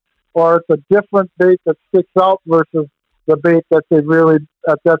them, or it's a different bait that sticks out versus the bait that they're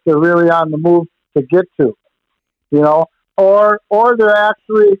really on the move to get to, or they're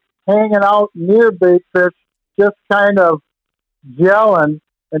actually hanging out near bait fish, just kind of gelling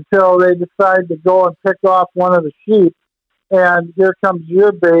until they decide to go and pick off one of the sheep, and here comes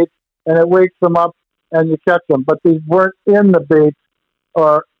your bait, and it wakes them up, and you catch them. But these weren't in the bait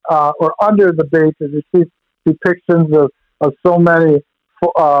or under the bait, as you see depictions of so many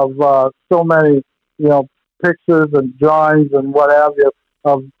pictures and drawings and what have you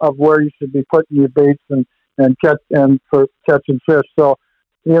of where you should be putting your baits and for catching fish. So,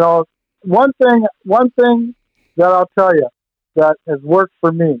 one thing that I'll tell you that has worked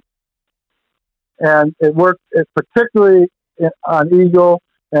for me, and it particularly on Eagle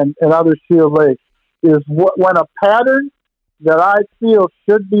and other Shield Lakes, is when a pattern that I feel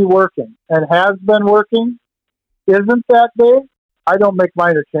should be working and has been working isn't that day, I don't make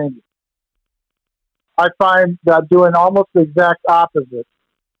minor changes. I find that doing almost the exact opposite,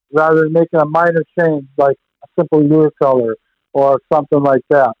 rather than making a minor change like a simple lure color or something like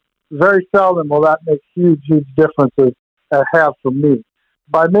that. Very seldom will that make huge differences have for me.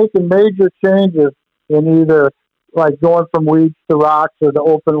 By making major changes in either like going from weeds to rocks or to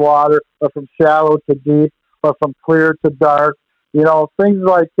open water, or from shallow to deep, or from clear to dark, things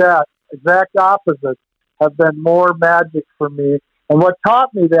like that, exact opposites, have been more magic for me. And what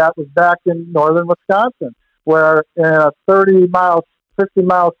taught me that was back in northern Wisconsin, where in a 50-mile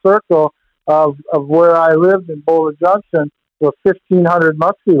circle of where I lived in Boulder Junction were 1,500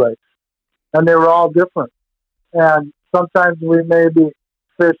 muskie lakes, and they were all different. And sometimes we maybe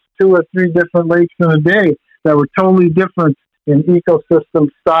fished 2 or 3 different lakes in a day that were totally different in ecosystem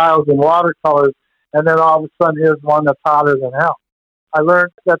styles and watercolors, and then all of a sudden here's one that's hotter than hell. I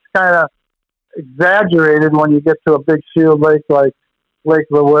learned that's kind of exaggerated when you get to a big shield lake like Lake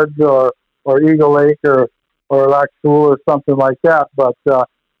of the Woods or Eagle Lake or Lac Seul or something like that. But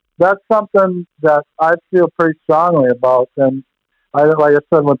that's something that I feel pretty strongly about. And like I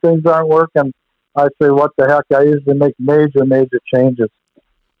said, when things aren't working, I say, what the heck? I usually make major changes.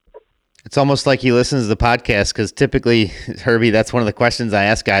 It's almost like he listens to the podcast, because typically, Herbie, that's one of the questions I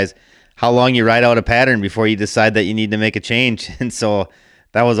ask guys, how long you ride out a pattern before you decide that you need to make a change. And so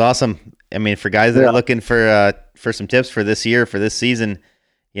that was awesome. I mean, for guys that are looking for some tips for this year, for this season,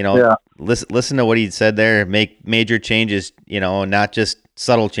 listen to what he said there, make major changes, not just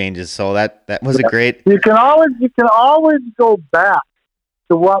subtle changes. So that was a great. You can always go back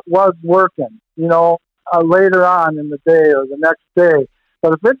to what was working, later on in the day or the next day.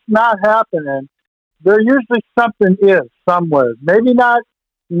 But if it's not happening, there usually something is somewhere. Maybe not,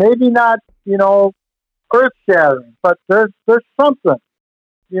 earth shattering, but there's something,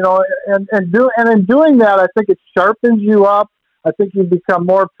 and in doing that, I think it sharpens you up. I think you become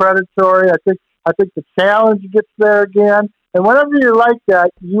more predatory. I think the challenge gets there again. And whenever you're like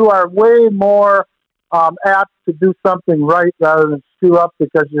that, you are way more apt to do something right rather than screw up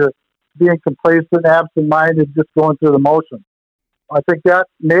because you're being complacent, absent-minded, just going through the motions. I think that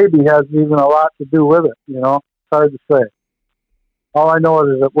maybe has even a lot to do with it. It's hard to say. All I know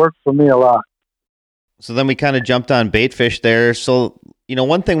is it works for me a lot. So then we kind of jumped on bait fish there. So,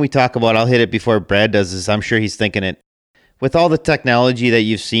 one thing we talk about, I'll hit it before Brad does, is I'm sure he's thinking it. With all the technology that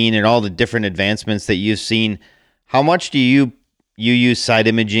you've seen and all the different advancements that you've seen, how much do you use side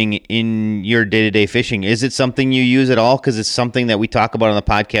imaging in your day-to-day fishing? Is it something you use at all? Because it's something that we talk about on the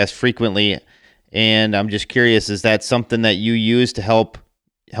podcast frequently. And I'm just curious, is that something that you use to help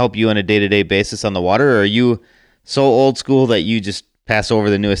you on a day-to-day basis on the water? Or are you so old school that you just pass over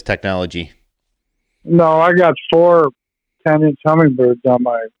the newest technology? No, I got 4 10-inch hummingbirds on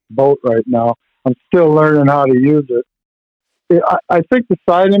my boat right now. I'm still learning how to use it. I think the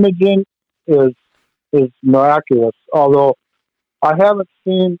side imaging is miraculous, although I haven't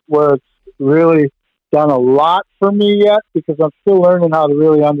seen where it's really done a lot for me yet because I'm still learning how to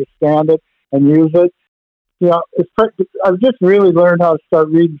really understand it and use it. I've just really learned how to start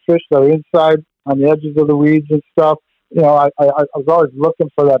reading fish that are inside on the edges of the weeds and stuff. I was always looking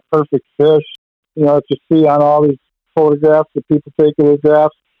for that perfect fish, that you see on all these photographs that people take of their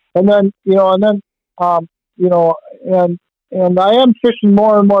graphs. And then I am fishing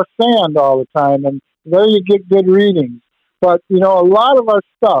more and more sand all the time, and there you get good readings. But, a lot of our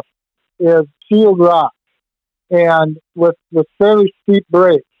stuff is shield rock and with fairly steep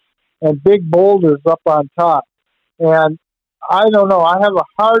breaks and big boulders up on top. And I don't know, I have a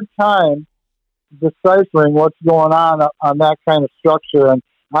hard time deciphering what's going on that kind of structure. And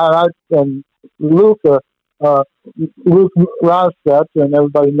Luke Ronstadt, and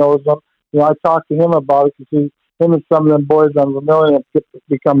everybody knows him. I talked to him about it because him and some of them boys on Vermilion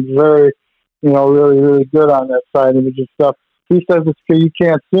becomes very, really, really good on that side imaging stuff. He says it's because you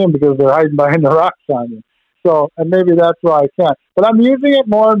can't see them because they're hiding behind the rocks on you. So, and maybe that's why I can't. But I'm using it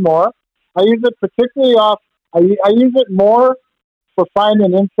more and more. I use it particularly I use it more for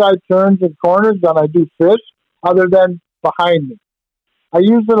finding inside turns and corners than I do fish, other than behind me. I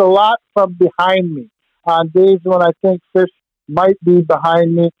use it a lot from behind me on days when I think fish might be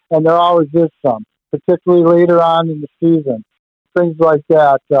behind me, and there always is some, particularly later on in the season. Things like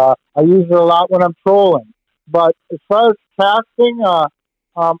that. I use it a lot when I'm trolling. But as far as casting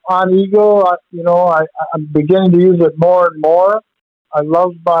on Eagle, I'm beginning to use it more and more. I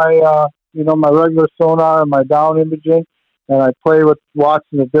love my my regular sonar and my down imaging, and I play with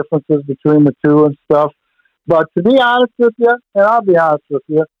watching the differences between the two and stuff. But to be honest with you, and I'll be honest with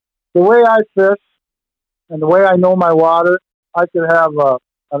you, the way I fish and the way I know my water, I could have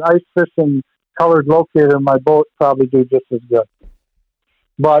an ice fishing colored locator in my boat probably do just as good.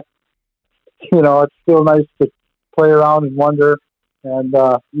 But, it's still nice to play around and wonder and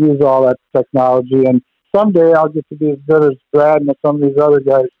use all that technology. And someday I'll get to be as good as Brad and some of these other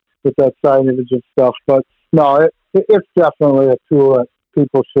guys with that side imaging stuff. But no, it's definitely a tool that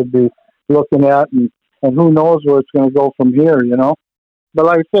people should be looking at, and who knows where it's going to go from here, But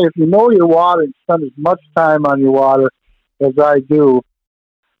like I say, if you know your water and spend as much time on your water as I do,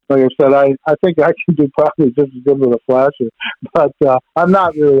 like I said, I think I can do probably just as good with a flasher. But I'm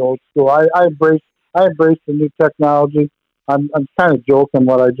not really old school. I embrace the new technology. I'm kind of joking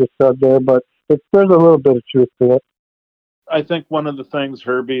what I just said there, but there's a little bit of truth to it. I think one of the things,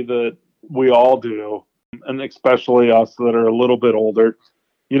 Herbie, that we all do, and especially us that are a little bit older,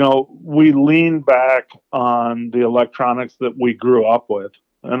 we lean back on the electronics that we grew up with.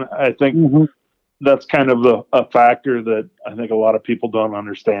 And I think that's kind of a factor that I think a lot of people don't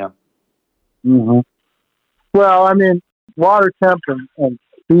understand. Mm-hmm. Well, I mean, water temp and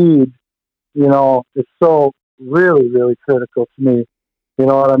speed, is so really, really critical to me. You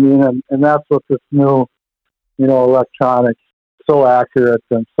know what I mean? And that's what this new, electronics, so accurate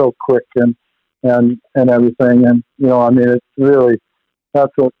and so quick and everything. And, it's really,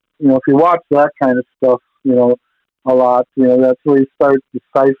 that's what, if you watch that kind of stuff, a lot, that's where you start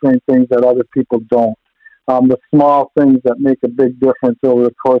deciphering things that other people don't. The small things that make a big difference over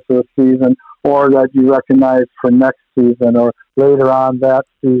the course of the season, or that you recognize for next season or later on that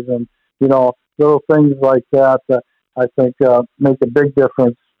season, little things like that I think make a big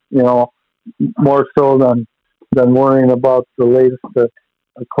difference, more so than worrying about the latest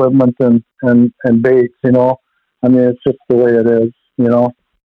equipment and baits, it's just the way it is,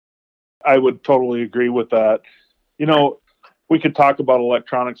 I would totally agree with that. We could talk about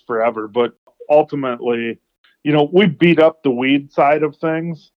electronics forever, but ultimately, we beat up the weed side of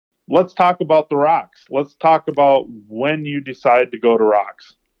things. Let's talk about the rocks. Let's talk about when you decide to go to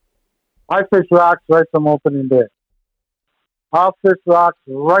rocks. I fish rocks right from opening day. I'll fish rocks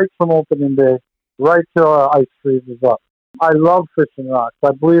right from opening day, right till our ice freezes up. I love fishing rocks.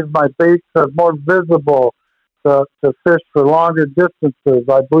 I believe my baits are more visible to fish for longer distances.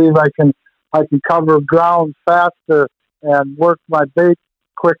 I believe I can cover ground faster and work my bait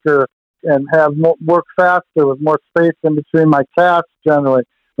quicker and have work faster with more space in between my casts generally,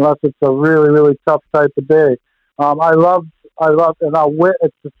 unless it's a really really tough type of day. I love, and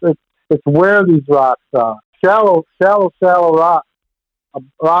it's where these rocks are. Shallow rocks, a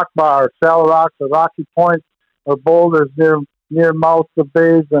rock bar, shallow rocks, or rocky points, or boulders near mouths of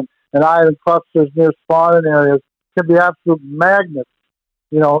bays and island clusters near spawning areas can be absolute magnets,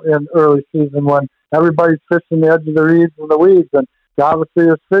 in early season when everybody's fishing the edge of the reeds and the weeds, and obviously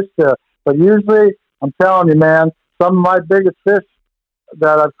there's fish there. But usually, I'm telling you, man, some of my biggest fish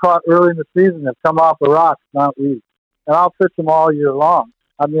that I've caught early in the season have come off of rocks, not weeds. And I'll fish them all year long.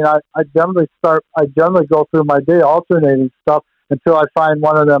 I mean, I generally go through my day alternating stuff until I find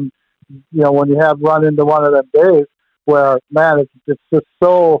one of them, when you have run into one of them days where, man, it's just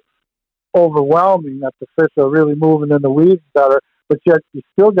so overwhelming that the fish are really moving in the weeds better, but yet you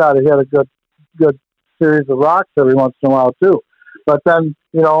still got to hit a good series of rocks every once in a while too. But then,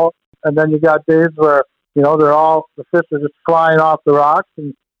 and then you got days where, the fish are just flying off the rocks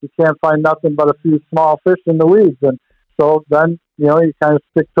and you can't find nothing but a few small fish in the weeds. And so then, you kind of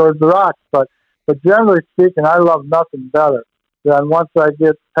stick towards the rocks. But generally speaking, I love nothing better than once I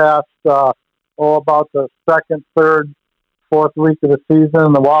get past, about the second, third, fourth week of the season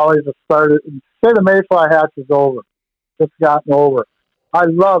and the wallies have started. Say the mayfly hatch is over. It's gotten over. I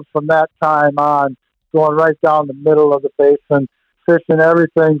love from that time on going right down the middle of the basin, fishing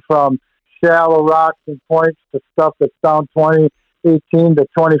everything from shallow rocks and points to stuff that's down 20, 18 to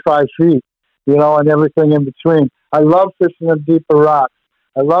 25 feet, and everything in between. I love fishing the deeper rocks.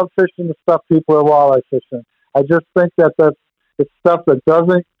 I love fishing the stuff people are walleye fishing. I just think it's stuff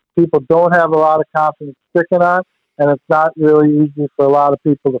that people don't have a lot of confidence sticking on, and it's not really easy for a lot of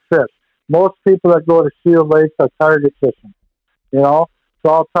people to fish. Most people that go to Shield Lakes are target fishing. It's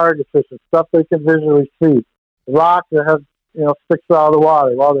all target fishing, stuff they can visually see. Rock that has, sticks out of the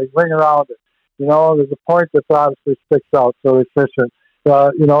water while they ring around it. There's a point that obviously sticks out, so they fish it.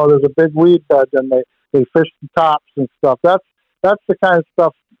 There's a big weed bed, and they fish the tops and stuff. That's the kind of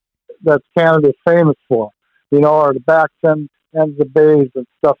stuff that Canada's famous for, or the back ends of bays and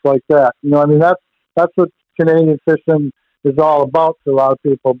stuff like that. That's what Canadian fishing is all about to a lot of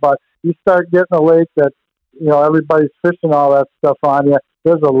people. But you start getting a lake that, everybody's fishing all that stuff on you.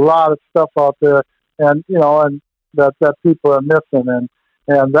 There's a lot of stuff out there, and that people are missing,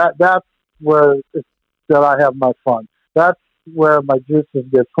 and that's where that I have my fun. That's where my juices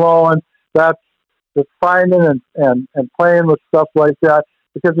get flowing. That's just finding and playing with stuff like that,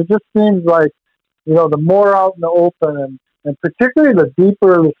 because it just seems like, the more out in the open and particularly the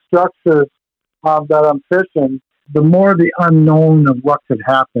deeper the structures that I'm fishing, the more the unknown of what could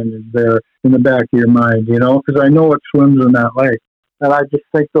happen is there in the back of your mind, because I know what swims in that lake. And I just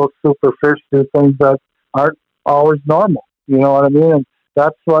think those super fish do things that aren't always normal. You know what I mean? And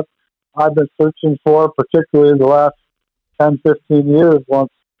that's what I've been searching for, particularly the last 10, 15 years once,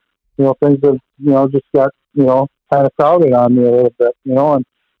 things have, just got, kind of crowded on me a little bit, and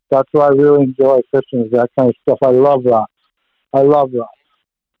that's what I really enjoy fishing is that kind of stuff. I love rocks.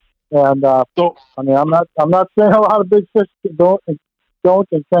 And, I'm not saying a lot of big fish don't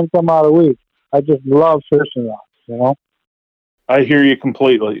and can come out of weeds. I just love fishing rocks, I hear you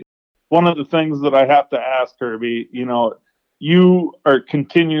completely. One of the things that I have to ask, Herbie, you are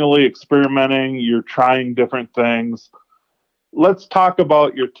continually experimenting. You're trying different things. Let's talk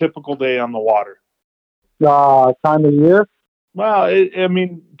about your typical day on the water. Time of year? Well,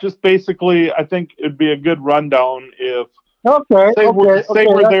 just basically, I think it'd be a good rundown if say we're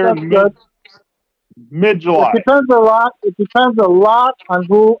there in mid-July. It depends a lot on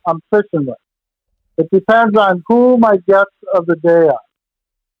who I'm fishing with. It depends on who my guests of the day are.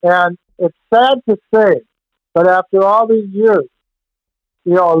 And it's sad to say, but after all these years,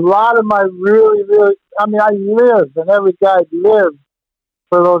 a lot of my really, really, I live, and every guy lives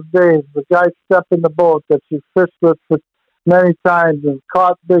for those days. The guy step in the boat that you fished with for many times and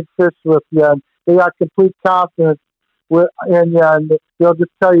caught big fish with you, and they got complete confidence in you, and they'll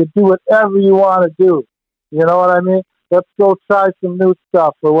just tell you, do whatever you want to do. You know what I mean? Let's go try some new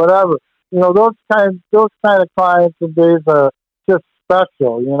stuff or whatever. Those kind of clients and days are just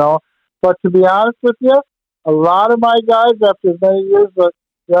special, But to be honest with you, a lot of my guys, after many years that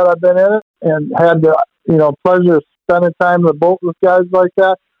I've been in it and had the, pleasure of spending time in the boat with guys like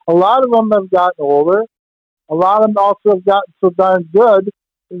that, a lot of them have gotten older. A lot of them also have gotten so darn good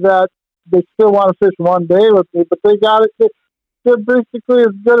that they still want to fish one day with me, but they got it. they're basically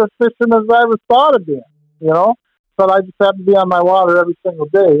as good a fisherman as I ever thought of being, you know? But I just have to be on my water every single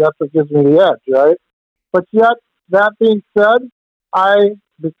day. That's what gives me the edge, right? But yet, that being said,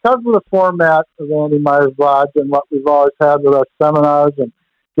 because of the format of Andy Meyer's Lodge and what we've always had with our seminars and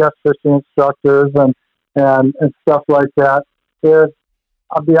guest fishing instructors and stuff like that, is,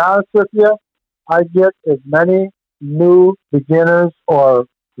 I'll be honest with you, I get as many new beginners or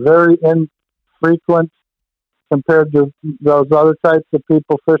very infrequent compared to those other types of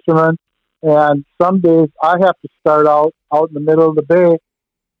people, fishermen. And some days I have to start out in the middle of the bay,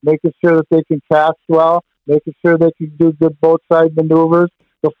 making sure that they can cast well, making sure they can do good boat side maneuvers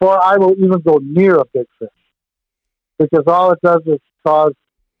before I will even go near a big fish. Because all it does is cause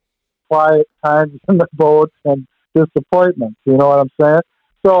quiet times in the boat and disappointments. You know what I'm saying?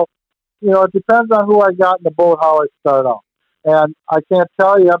 So, it depends on who I got in the boat, how I start out. And I can't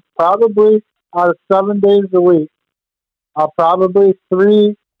tell you, probably out of 7 days a week, probably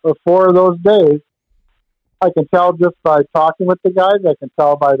 3 or 4 of those days, I can tell just by talking with the guys. I can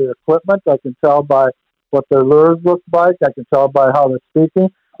tell by their equipment. I can tell by what their lures look like. I can tell by how they're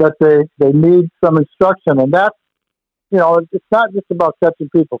speaking that they need some instruction. And that's, it's not just about catching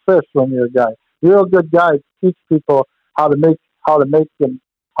people fish when you're a guy. Real good guys teach people how to make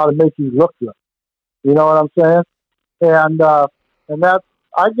you look good. You know what I'm saying? And that's,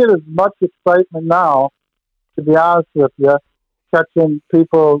 I get as much excitement now, to be honest with you, catching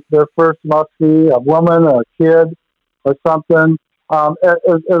people their first muskie, a woman or a kid or something,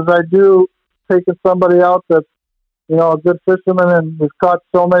 as I do taking somebody out that's, a good fisherman, and we've caught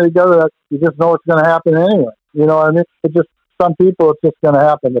so many together that you just know it's going to happen anyway. You know what I mean? It just, some people, it's just going to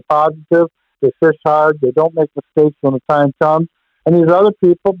happen. They're positive, they fish hard, they don't make mistakes when the time comes. And these other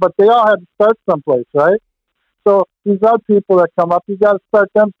people, but they all have to start someplace, right? So these other people that come up, you got to start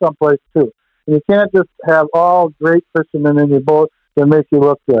them someplace too. And you can't just have all great fishermen in your boat that make you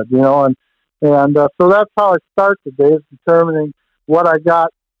look good, and so that's how I start the day, is determining what I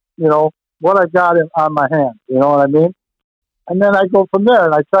got, on my hands. You know what I mean? And then I go from there,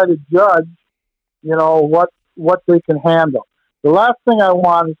 and I try to judge, what they can handle. The last thing I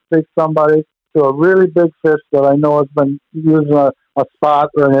want is to take somebody to a really big fish that I know has been using a spot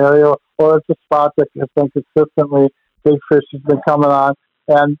or an area, or it's a spot that has been consistently big fish has been coming on,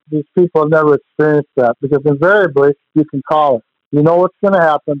 and these people have never experienced that, because invariably you can call it. You know what's going to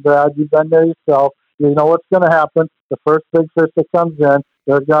happen, Brad. You've been there yourself. You know what's going to happen. The first big fish that comes in,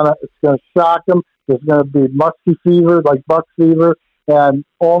 it's going to shock them. There's going to be musky fever, like buck fever, and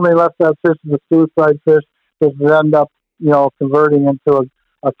only unless that fish is a suicide fish does it end up, converting into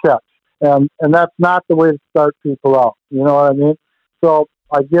a catch. And that's not the way to start people out. You know what I mean? So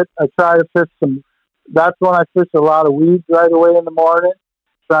I try to fish some. That's when I fish a lot of weeds right away in the morning.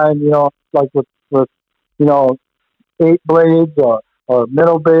 Trying, like with 8 blades or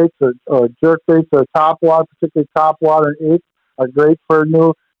middle baits or jerk baits or top water, particularly top water and 8 are great for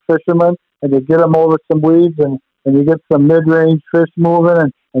new fishermen. And you get them over some weeds and you get some mid-range fish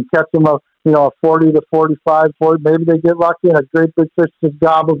moving and catch them a 40 to 45, 40. Maybe they get lucky and a great big fish just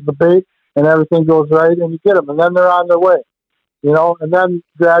gobbles the bait and everything goes right and you get them. And then they're on their way, and then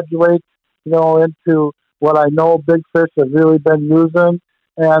graduate, into what I know big fish have really been using.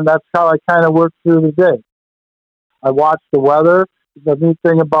 And that's how I kind of work through the day. I watch the weather. The neat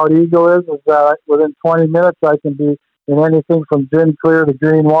thing about Eagle is that within 20 minutes I can be in anything from gin clear to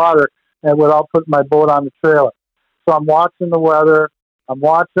green water and without putting my boat on the trailer. So I'm watching the weather. I'm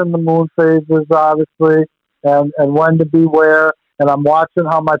watching the moon phases, obviously, and when to be where. And I'm watching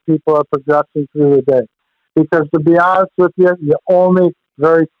how my people are progressing through the day. Because to be honest with you, you only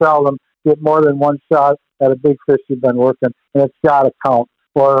very seldom get more than one shot at a big fish you've been working, and it's got to count.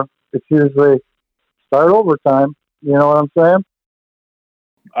 Or it's usually start overtime. You know what I'm saying?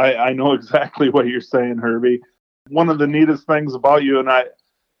 I know exactly what you're saying, Herbie. One of the neatest things about you, and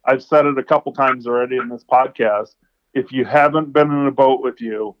I've said it a couple times already in this podcast, if you haven't been in a boat with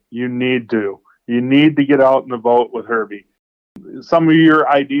you, you need to. You need to get out in a boat with Herbie. Some of your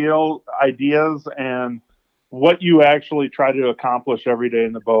ideas and what you actually try to accomplish every day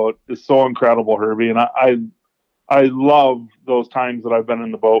in the boat is so incredible, Herbie. And I love those times that I've been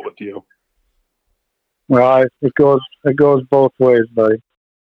in the boat with you. Well, it goes both ways, buddy.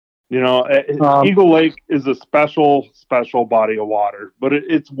 Eagle Lake is a special body of water, but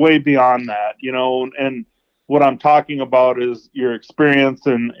it's way beyond that, and what I'm talking about is your experience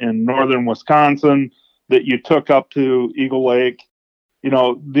in northern Wisconsin that you took up to Eagle Lake,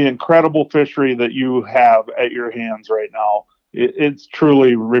 the incredible fishery that you have at your hands right now. It's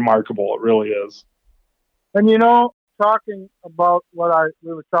truly remarkable. It really is. And, talking about what I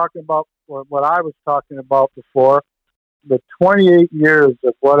was talking about before, the 28 years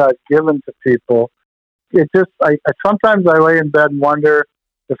of what I've given to people, it just, I sometimes I lay in bed and wonder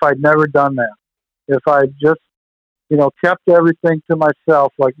if I'd never done that. If I just, kept everything to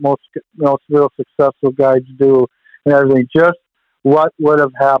myself like most real successful guys do and everything, just what would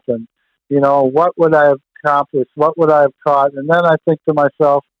have happened? What would I have accomplished? What would I have caught? And then I think to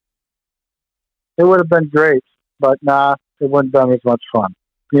myself, it would have been great, but nah, it wouldn't have been as much fun,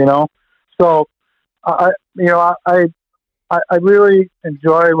 So I really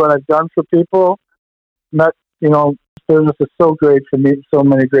enjoy what I've done for people. Met, business is so great for me, so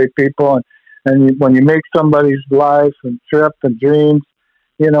many great people, and when you make somebody's life and trip and dreams,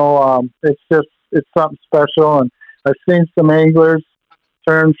 it's something special. And I've seen some anglers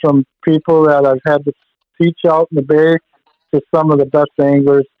turn from people that I've had to teach out in the bay to some of the best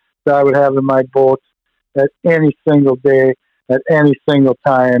anglers that I would have in my boats at any single day, at any single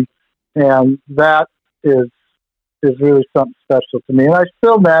time. And that is really something special to me. And I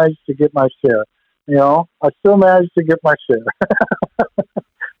still manage to get my share. I still manage to get my share.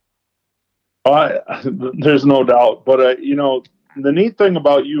 There's no doubt. But, the neat thing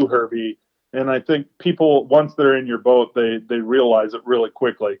about you, Herbie, and I think people, once they're in your boat, they realize it really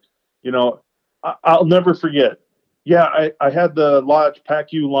quickly. I'll never forget. Yeah, I had the lodge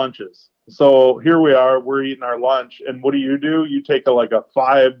pack you lunches. So here we are, we're eating our lunch. And what do? You take a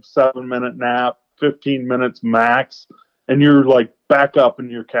 5-7 minute nap, 15 minutes max, and you're back up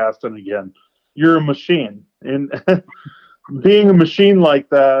and you're casting again. You're a machine. And being a machine like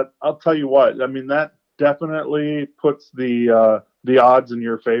that, I'll tell you what, I mean, that definitely puts the odds in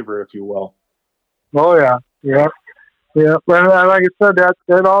your favor, if you will. Oh, yeah. Yeah. Yeah. Well, like I said,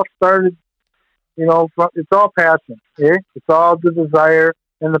 that all started, it's all passion. Eh? It's all the desire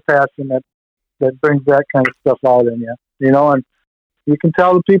and the passion that brings that kind of stuff out in you, and you can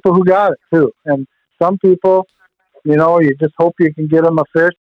tell the people who got it too. And some people, you just hope you can get them a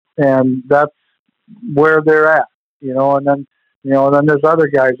fish, and that's where they're at, and then, then there's other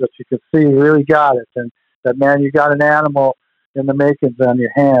guys that you can see really got it, and that, man, you got an animal in the makings on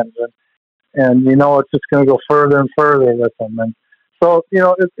your hands, and it's just going to go further and further with them. And so,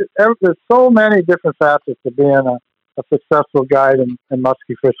 there's so many different facets of being a successful guide and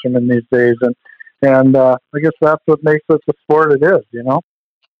muskie fisherman these days. And I guess that's what makes it the sport it is,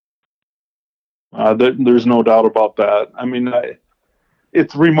 There's no doubt about that. I mean,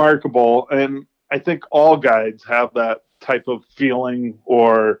 it's remarkable. And I think all guides have that type of feeling,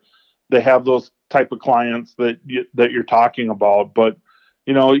 or they have those type of clients that you're talking about. But,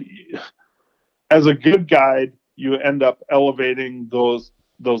 as a good guide, you end up elevating those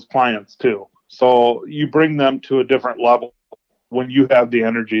clients too. So you bring them to a different level when you have the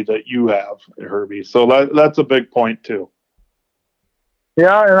energy that you have, Herbie. So that's a big point too.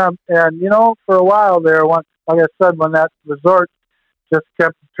 Yeah, and for a while there, like I said, when that resort just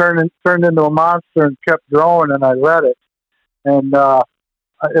kept turned into a monster and kept growing, and I let it, and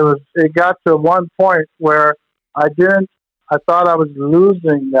it got to one point where I thought I was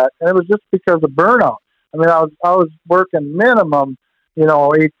losing that, and it was just because of burnout. I mean, I was working minimum,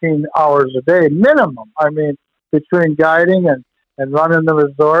 18 hours a day, minimum. I mean, between guiding and running the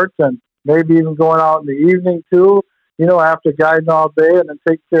resorts, and maybe even going out in the evening too, after guiding all day, and then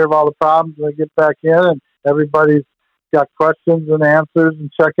take care of all the problems when I get back in, and everybody's got questions and answers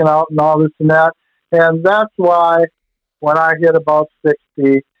and checking out and all this and that. And that's why when I hit about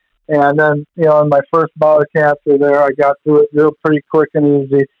 60, and then, in my first bout of cancer there, I got through it real pretty quick and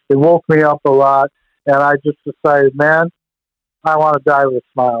easy. It woke me up a lot, and I just decided, man, I want to die with a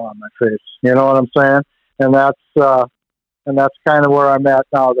smile on my face. You know what I'm saying? And that's kind of where I'm at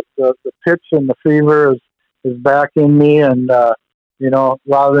now. The pitch and the fever is back in me, and a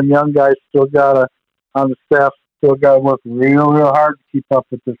lot of them young guys on the staff still got to work real hard to keep up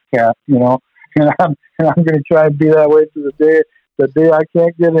with this cat. And I'm going to try and be that way to the day I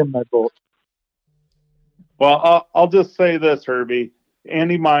can't get in my boat. Well, I'll just say this, Herbie.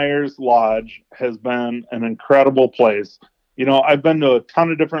 Andy Myers Lodge has been an incredible place. I've been to a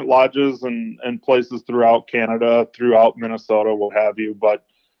ton of different lodges and places throughout Canada, throughout Minnesota, what have you. But,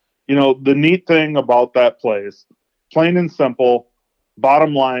 the neat thing about that place, plain and simple,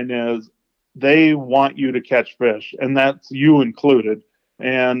 bottom line is they want you to catch fish, and that's you included.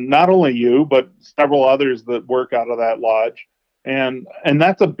 And not only you, but several others that work out of that lodge. And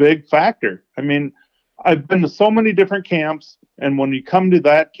that's a big factor. I mean, I've been to so many different camps, and when you come to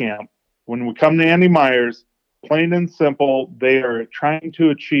that camp, when we come to Andy Myers, plain and simple, they are trying to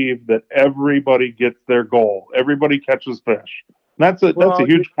achieve that everybody gets their goal. Everybody catches fish. That's a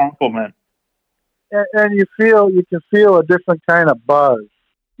huge compliment. And you can feel a different kind of buzz.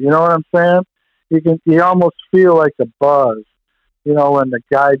 You know what I'm saying? you almost feel like a buzz, when the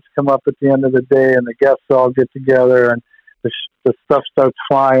guides come up at the end of the day and the guests all get together and the stuff starts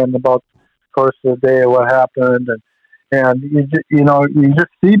flying about the course of the day, what happened, and you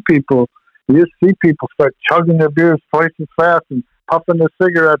just see people start chugging their beers twice as fast and puffing their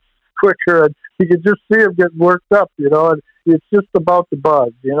cigarettes quicker, and you can just see them getting worked up, and it's just about the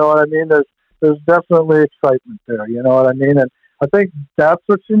buzz, you know what I mean? There's definitely excitement there, you know what I mean? And I think that's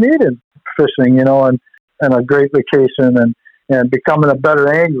what you need in fishing, and a great vacation and becoming a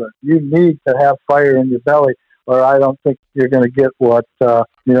better angler. You need to have fire in your belly, or I don't think you're going to get what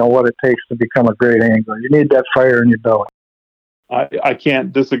it takes to become a great angler. You need that fire in your belly. I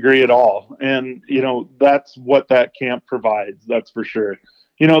can't disagree at all. And, that's what that camp provides. That's for sure.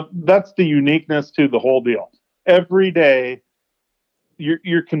 That's the uniqueness to the whole deal. Every day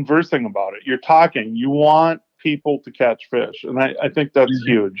you're conversing about it. You're talking. You want people to catch fish. And I think that's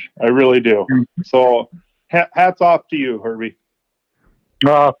huge. I really do. So hats off to you, Herbie.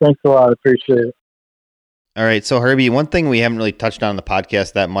 Oh, thanks a lot. I appreciate it. All right, so Herbie, one thing we haven't really touched on the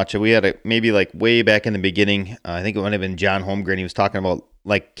podcast that much, we had maybe like way back in the beginning, I think it might have been John Holmgren, he was talking about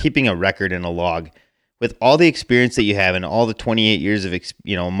like keeping a record in a log. With all the experience that you have and all the 28 years of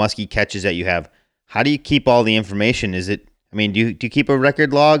muskie catches that you have, how do you keep all the information? Do you keep a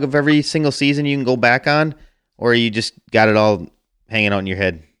record log of every single season you can go back on, or you just got it all hanging out in your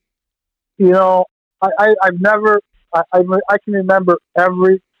head? I've never, I can remember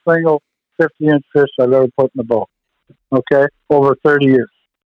every single 50-inch fish I've ever put in the boat, okay, over 30 years.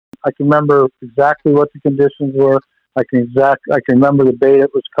 I can remember exactly what the conditions were. I can remember the bait it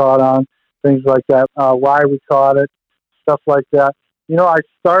was caught on, things like that, why we caught it, stuff like that. I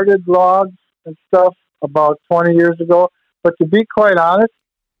started logs and stuff about 20 years ago, but to be quite honest,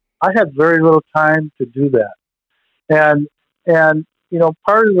 I had very little time to do that. And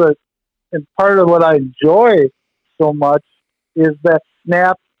part of what I enjoy so much is that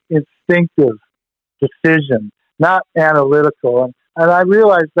snap instinctive decision, not analytical. And I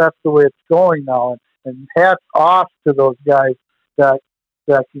realize that's the way it's going now. And hats off to those guys that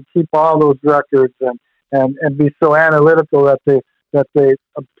can keep all those records and be so analytical that they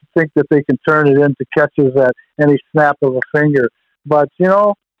think that they can turn it into catches at any snap of a finger. But,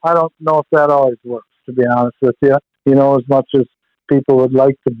 I don't know if that always works, to be honest with you. As much as people would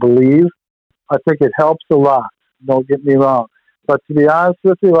like to believe, I think it helps a lot. Don't get me wrong. But to be honest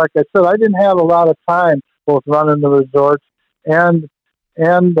with you, like I said, I didn't have a lot of time both running the resorts and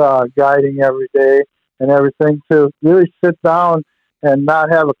guiding every day and everything to really sit down and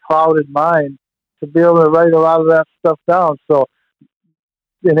not have a clouded mind to be able to write a lot of that stuff down. So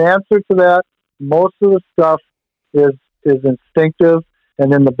in answer to that, most of the stuff is instinctive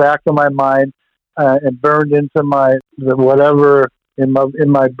and in the back of my mind and burned into whatever in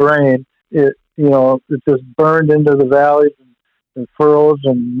my brain. It just burned into the valleys and furrows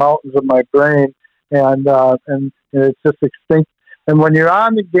and mountains of my brain, and it's just extinct. And when you're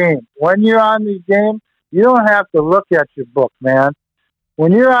on the game, you don't have to look at your book, man.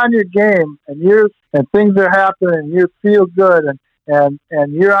 When you're on your game and things are happening and you feel good and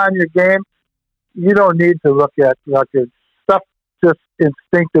you're on your game, you don't need to look at records. Stuff just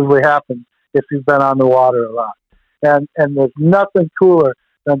instinctively happens if you've been on the water a lot. And there's nothing cooler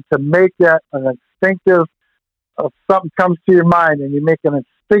than to make that an instinctive, something comes to your mind and you make an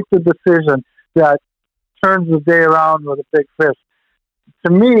instinctive decision that turns the day around with a big fish.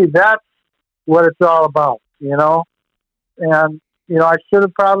 To me, that's what it's all about, And, I should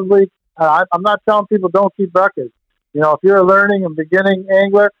have probably, I'm not telling people don't keep records. If you're a learning and beginning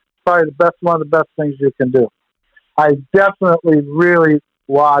angler, it's probably one of the best things you can do. I definitely really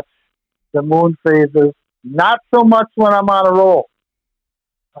watch the moon phases, not so much when I'm on a roll,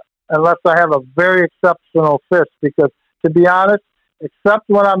 unless I have a very exceptional fish, because to be honest, except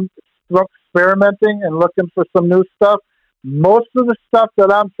when I'm experimenting and looking for some new stuff, most of the stuff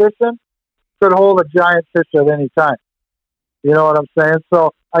that I'm fishing could hold a giant fish at any time. You know what I'm saying?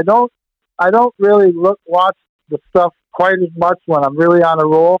 So I don't really watch the stuff quite as much when I'm really on a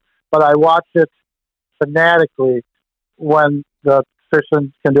roll, but I watch it fanatically when the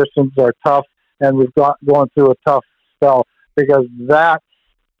fishing conditions are tough and we've going through a tough spell, because that's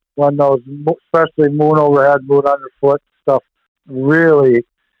when those, especially moon overhead, moon underfoot stuff, really,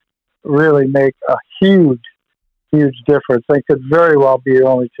 really make a huge, huge difference. They could very well be your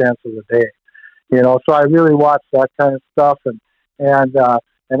only chance of the day. So I really watch that kind of stuff, and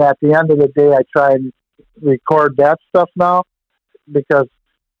at the end of the day, I try and record that stuff now, because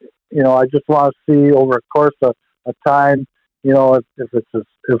I just want to see over a course of time, if it's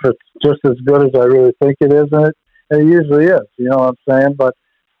just as good as I really think it is, and it usually is. You know what I'm saying? But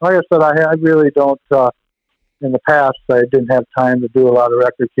like I said, I really don't. In the past, I didn't have time to do a lot of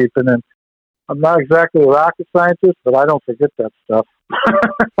record keeping, and I'm not exactly a rocket scientist, but I don't forget that stuff.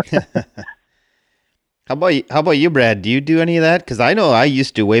 How about you, Brad? Do you do any of that? Because I know I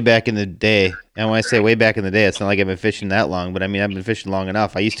used to way back in the day. And when I say way back in the day, it's not like I've been fishing that long, but I mean I've been fishing long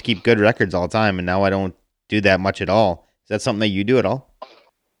enough. I used to keep good records all the time, and now I don't do that much at all. Is that something that you do at all?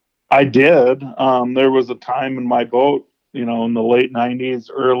 I did. There was a time in my boat, in the late 90s,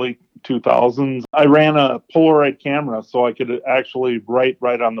 early 2000s. I ran a Polaroid camera so I could actually write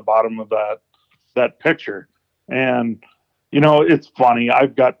right on the bottom of that picture. And, it's funny.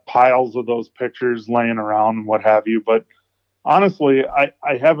 I've got piles of those pictures laying around and what have you. But honestly,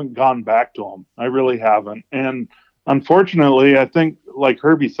 I haven't gone back to them. I really haven't. And unfortunately, I think, like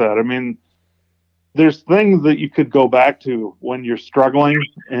Herbie said, I mean, there's things that you could go back to when you're struggling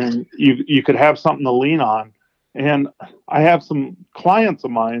and you could have something to lean on. And I have some clients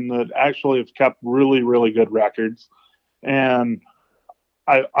of mine that actually have kept really, really good records. And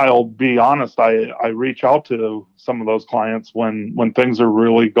I'll be honest, I reach out to some of those clients when things are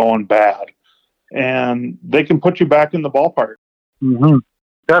really going bad, and they can put you back in the ballpark. Mm-hmm.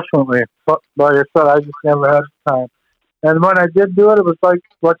 Definitely. But like I said, I just never had time. And when I did do it, it was like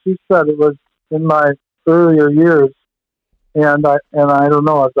what you said. It was in my earlier years, and I don't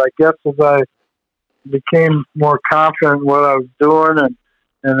know. As I became more confident in what I was doing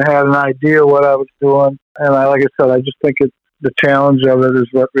and had an idea what I was doing, and like I said, I just think the challenge of it is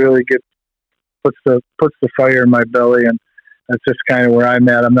what really puts the fire in my belly, and that's just kind of where I'm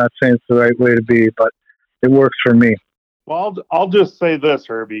at. I'm not saying it's the right way to be, but it works for me. Well, I'll just say this,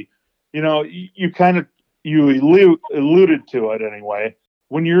 Herbie. You alluded to it anyway.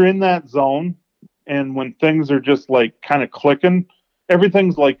 When you're in that zone and when things are just like kind of clicking,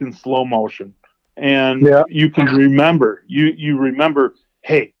 everything's like in slow motion. And you can remember, you remember,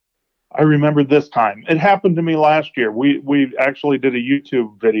 hey, I remember this time. It happened to me last year. We actually did a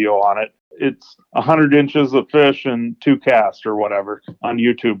YouTube video on it. It's 100 inches of fish and 2 casts or whatever on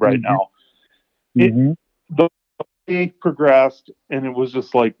YouTube right now. Mm-hmm. The day progressed, and it was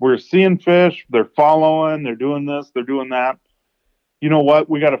just like, we're seeing fish, they're following, they're doing this, they're doing that. You know what?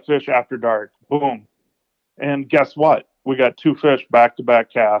 We got a fish after dark. Boom. And guess what? We got 2 fish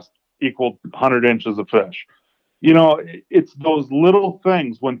back-to-back cast equaled 100 inches of fish. It's those little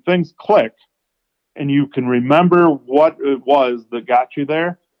things when things click and you can remember what it was that got you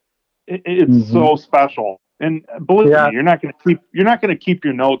there. It's so special. And believe me, you're not going to keep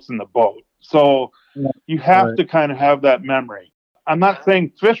your notes in the boat. So you have to kind of have that memory. I'm not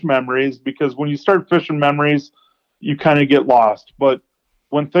saying fish memories, because when you start fishing memories, you kind of get lost. But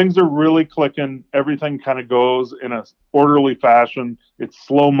when things are really clicking, everything kind of goes in a orderly fashion. It's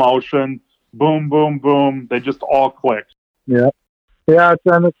slow motion. Boom, boom, boom. They just all click. Yeah. Yeah, it's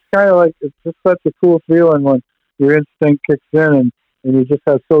kind of like, it's just such a cool feeling when your instinct kicks in and you just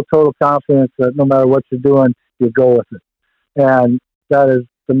have so total confidence that no matter what you're doing, you go with it. And that is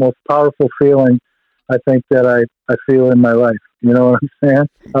the most powerful feeling I think that I feel in my life. You know what I'm saying?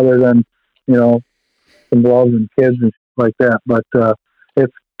 Other than, some blows and kids and like that. But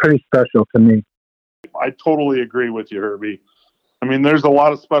it's pretty special to me. I totally agree with you, Herbie. I mean, there's a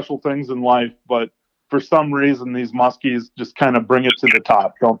lot of special things in life, but for some reason, these muskies just kind of bring it to the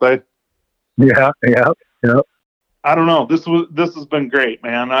top, don't they? Yeah. I don't know. This has been great,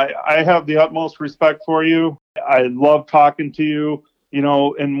 man. I have the utmost respect for you. I love talking to you,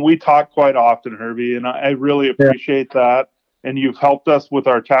 and we talk quite often, Herbie, and I really appreciate that. And you've helped us with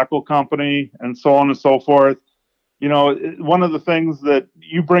our tackle company and so on and so forth. One of the things that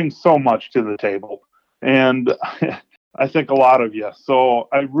you bring so much to the table, and I think a lot of you. So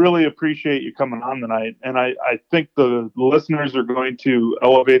I really appreciate you coming on tonight. And I think the listeners are going to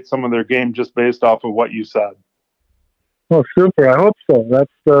elevate some of their game just based off of what you said. Well, super. I hope so.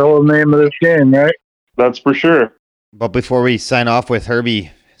 That's the whole name of this game, right? That's for sure. But before we sign off with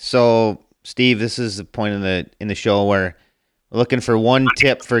Herbie, so Steve, this is the point in the show where we're looking for one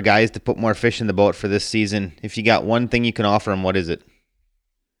tip for guys to put more fish in the boat for this season. If you got one thing you can offer them, what is it?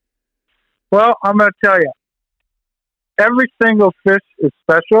 Well, I'm going to tell you. Every single fish is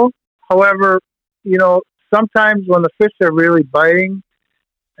special. However, sometimes when the fish are really biting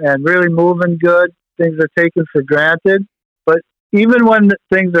and really moving good, things are taken for granted. But even when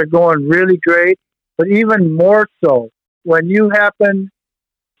things are going really great, but even more so, when you happen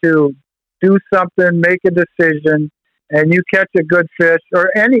to do something, make a decision, and you catch a good fish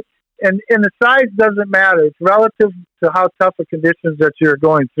and the size doesn't matter. It's relative to how tough of conditions that you're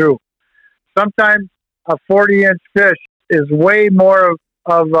going through. Sometimes a 40-inch fish is way more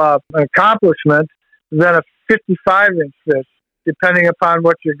of an accomplishment than a 55-inch fish. depending upon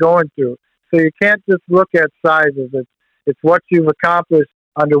what you're going through. So you can't just look at sizes. It's what you've accomplished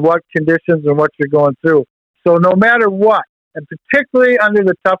under what conditions and what you're going through. So no matter what, and particularly under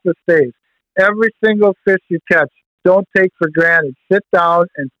the toughest days, every single fish you catch, don't take for granted. Sit down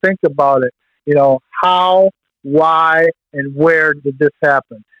and think about it. How, why, and where did this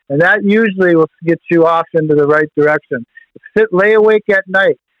happen? And that usually will get you off into the right direction. Lay awake at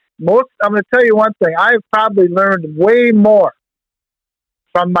night. I'm going to tell you one thing. I've probably learned way more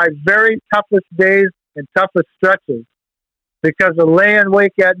from my very toughest days and toughest stretches because of laying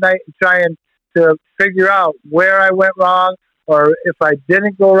awake at night and trying to figure out where I went wrong, or if I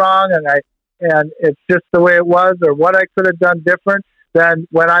didn't go wrong and it's just the way it was, or what I could have done different than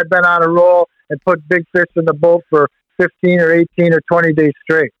when I've been on a roll and put big fish in the boat for 15 or 18 or 20 days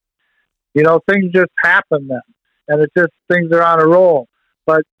straight. Things just happen then, and it's just things are on a roll.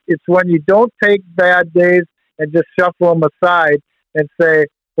 But it's when you don't take bad days and just shuffle them aside and say,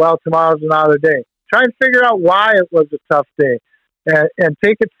 well, tomorrow's another day. Try and figure out why it was a tough day and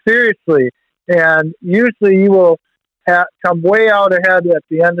take it seriously. And usually you will come way out ahead at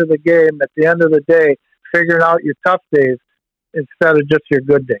the end of the game, at the end of the day, figuring out your tough days instead of just your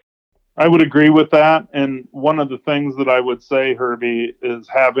good days. I would agree with that. And one of the things that I would say, Herbie, is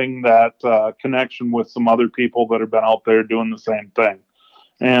having that connection with some other people that have been out there doing the same thing.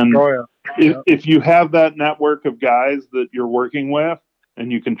 And if you have that network of guys that you're working with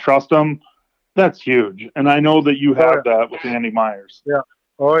and you can trust them, that's huge. And I know that you have that with Andy Myers. Yeah.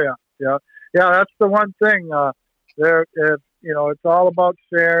 Oh, yeah. Yeah. Yeah, that's the one thing. It's all about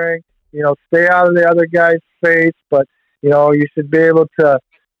sharing. Stay out of the other guy's face, but, you should be able to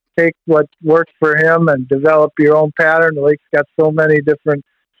take what works for him and develop your own pattern. The lake's got so many different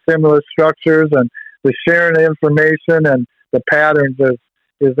similar structures, and the sharing the information and the patterns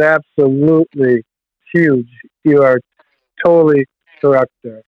is absolutely huge. You are totally correct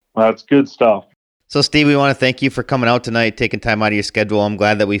there. That's good stuff. So, Steve, we want to thank you for coming out tonight, taking time out of your schedule. I'm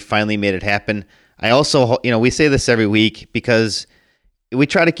glad that we finally made it happen. I also, we say this every week because we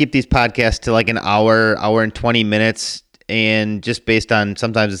try to keep these podcasts to like an hour and 20 minutes. And just based on,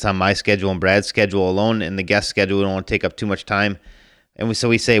 sometimes it's on my schedule and Brad's schedule alone, and the guest schedule, we don't want to take up too much time. And so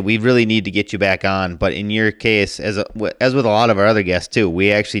we say we really need to get you back on. But in your case, as with a lot of our other guests too,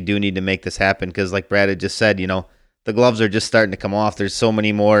 we actually do need to make this happen because, like Brad had just said, the gloves are just starting to come off. There's so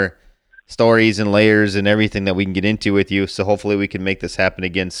many more stories and layers and everything that we can get into with you. So hopefully we can make this happen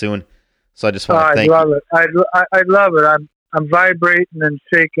again soon. So I just want to thank you. I love it. I love it. I'm vibrating and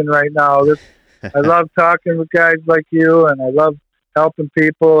shaking right now. I love talking with guys like you, and I love helping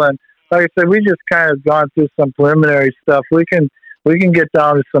people. And like I said, we just kind of gone through some preliminary stuff. We can get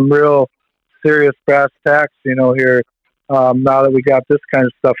down to some real serious brass tacks, here, now that we got this kind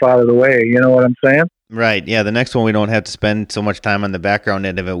of stuff out of the way. You know what I'm saying? Right. Yeah. The next one, we don't have to spend so much time on the background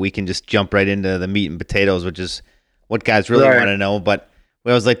end of it. We can just jump right into the meat and potatoes, which is what guys really want to know. But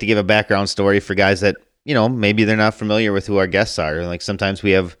we always like to give a background story for guys that, maybe they're not familiar with who our guests are. Like sometimes we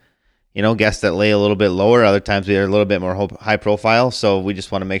have, guests that lay a little bit lower. Other times we are a little bit more high profile. So we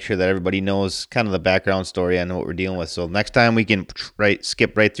just want to make sure that everybody knows kind of the background story and what we're dealing with. So next time we can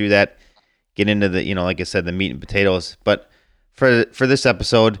skip right through that, get into the, like I said, the meat and potatoes. But for this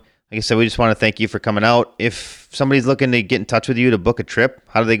episode, like I said, we just want to thank you for coming out. If somebody's looking to get in touch with you to book a trip,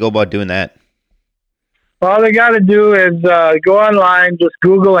 how do they go about doing that? All they got to do is go online, just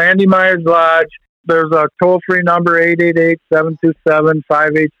Google Andy Myers Lodge. There's a toll-free number,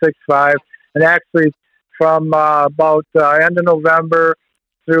 888-727-5865. And actually, from about end of November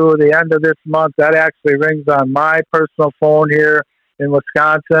through the end of this month, that actually rings on my personal phone here in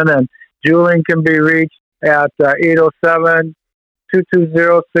Wisconsin. And Julian can be reached at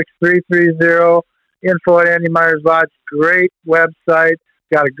 807-220-6330. Info at Andy Myers Lodge. Great website.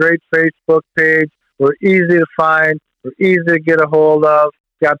 Got a great Facebook page. We're easy to find. We're easy to get a hold of.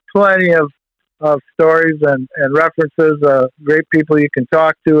 Got plenty of stories and references. Great people you can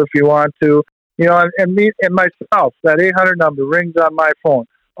talk to if you want to. And me and myself. That 800 number rings on my phone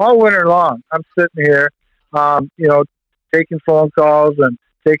all winter long. I'm sitting here, taking phone calls and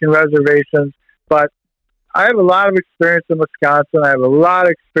taking reservations. But I have a lot of experience in Wisconsin. I have a lot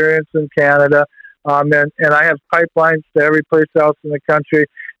of experience in Canada. And I have pipelines to every place else in the country.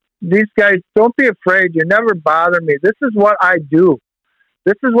 These guys, don't be afraid. You never bother me. This is what I do.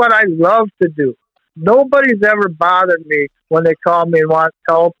 This is what I love to do. Nobody's ever bothered me when they call me and want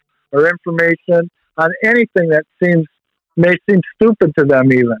help or information on anything that may seem stupid to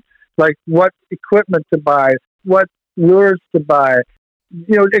them even. Like what equipment to buy, what lures to buy.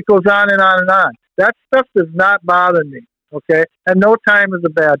 It goes on and on and on. That stuff does not bother me, okay? And no time is a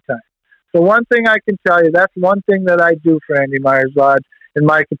bad time. the one thing I can tell you, that's one thing that I do for Andy Myers Lodge in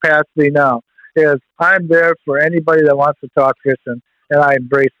my capacity now, is I'm there for anybody that wants to talk fishing, and I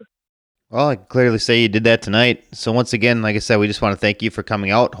embrace it. Well, I can clearly say you did that tonight. So once again, like I said, we just want to thank you for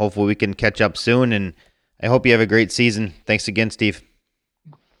coming out. Hopefully we can catch up soon, and I hope you have a great season. Thanks again, Steve.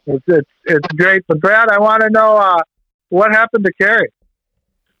 It's great. But Brad, I want to know what happened to Carrie.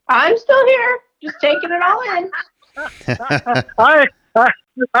 I'm still here, just taking it all in. I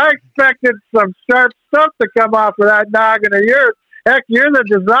expected some sharp stuff to come off of that noggin of yours. Heck, you're the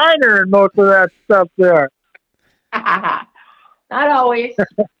designer in most of that stuff there. Not always.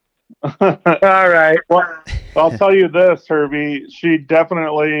 All right. Well, I'll tell you this, Herbie.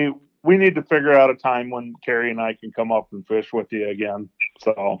 We need to figure out a time when Carrie and I can come up and fish with you again.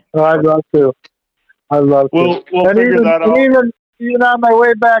 So I'd love to. We'll figure that out. Even on my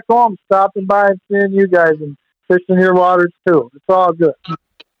way back home, stopping by and seeing you guys and fishing your waters too. It's all good.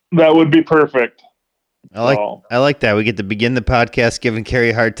 That would be perfect. I like that. We get to begin the podcast giving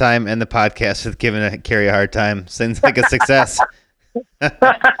Carrie a hard time, and the podcast with giving Carrie a hard time. Seems like a success.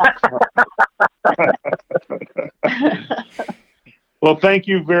 Well, thank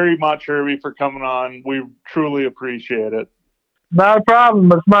you very much, Herbie, for coming on. We truly appreciate it. Not a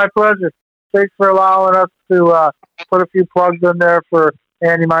problem. It's my pleasure. Thanks for allowing us to put a few plugs in there for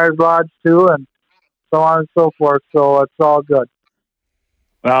Andy Myers Lodge too, and so on and so forth. So it's all good.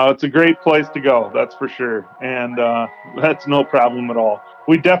 It's a great place to go, that's for sure. And that's no problem at all.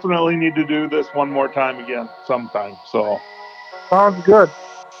 We definitely need to do this one more time again sometime. So sounds good.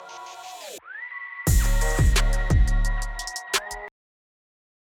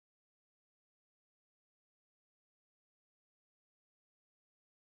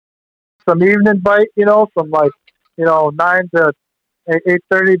 Some evening bite, from 9 to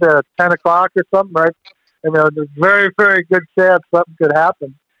 8:30 to 10 o'clock or something, right? There's very, very good chance something could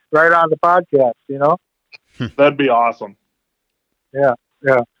happen right on the podcast, That'd be awesome. Yeah.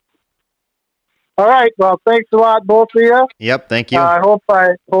 All right. Well, thanks a lot, both of you. Yep. Thank you. I hope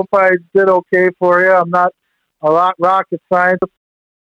I did okay for you. I'm not a lot rocket scientist,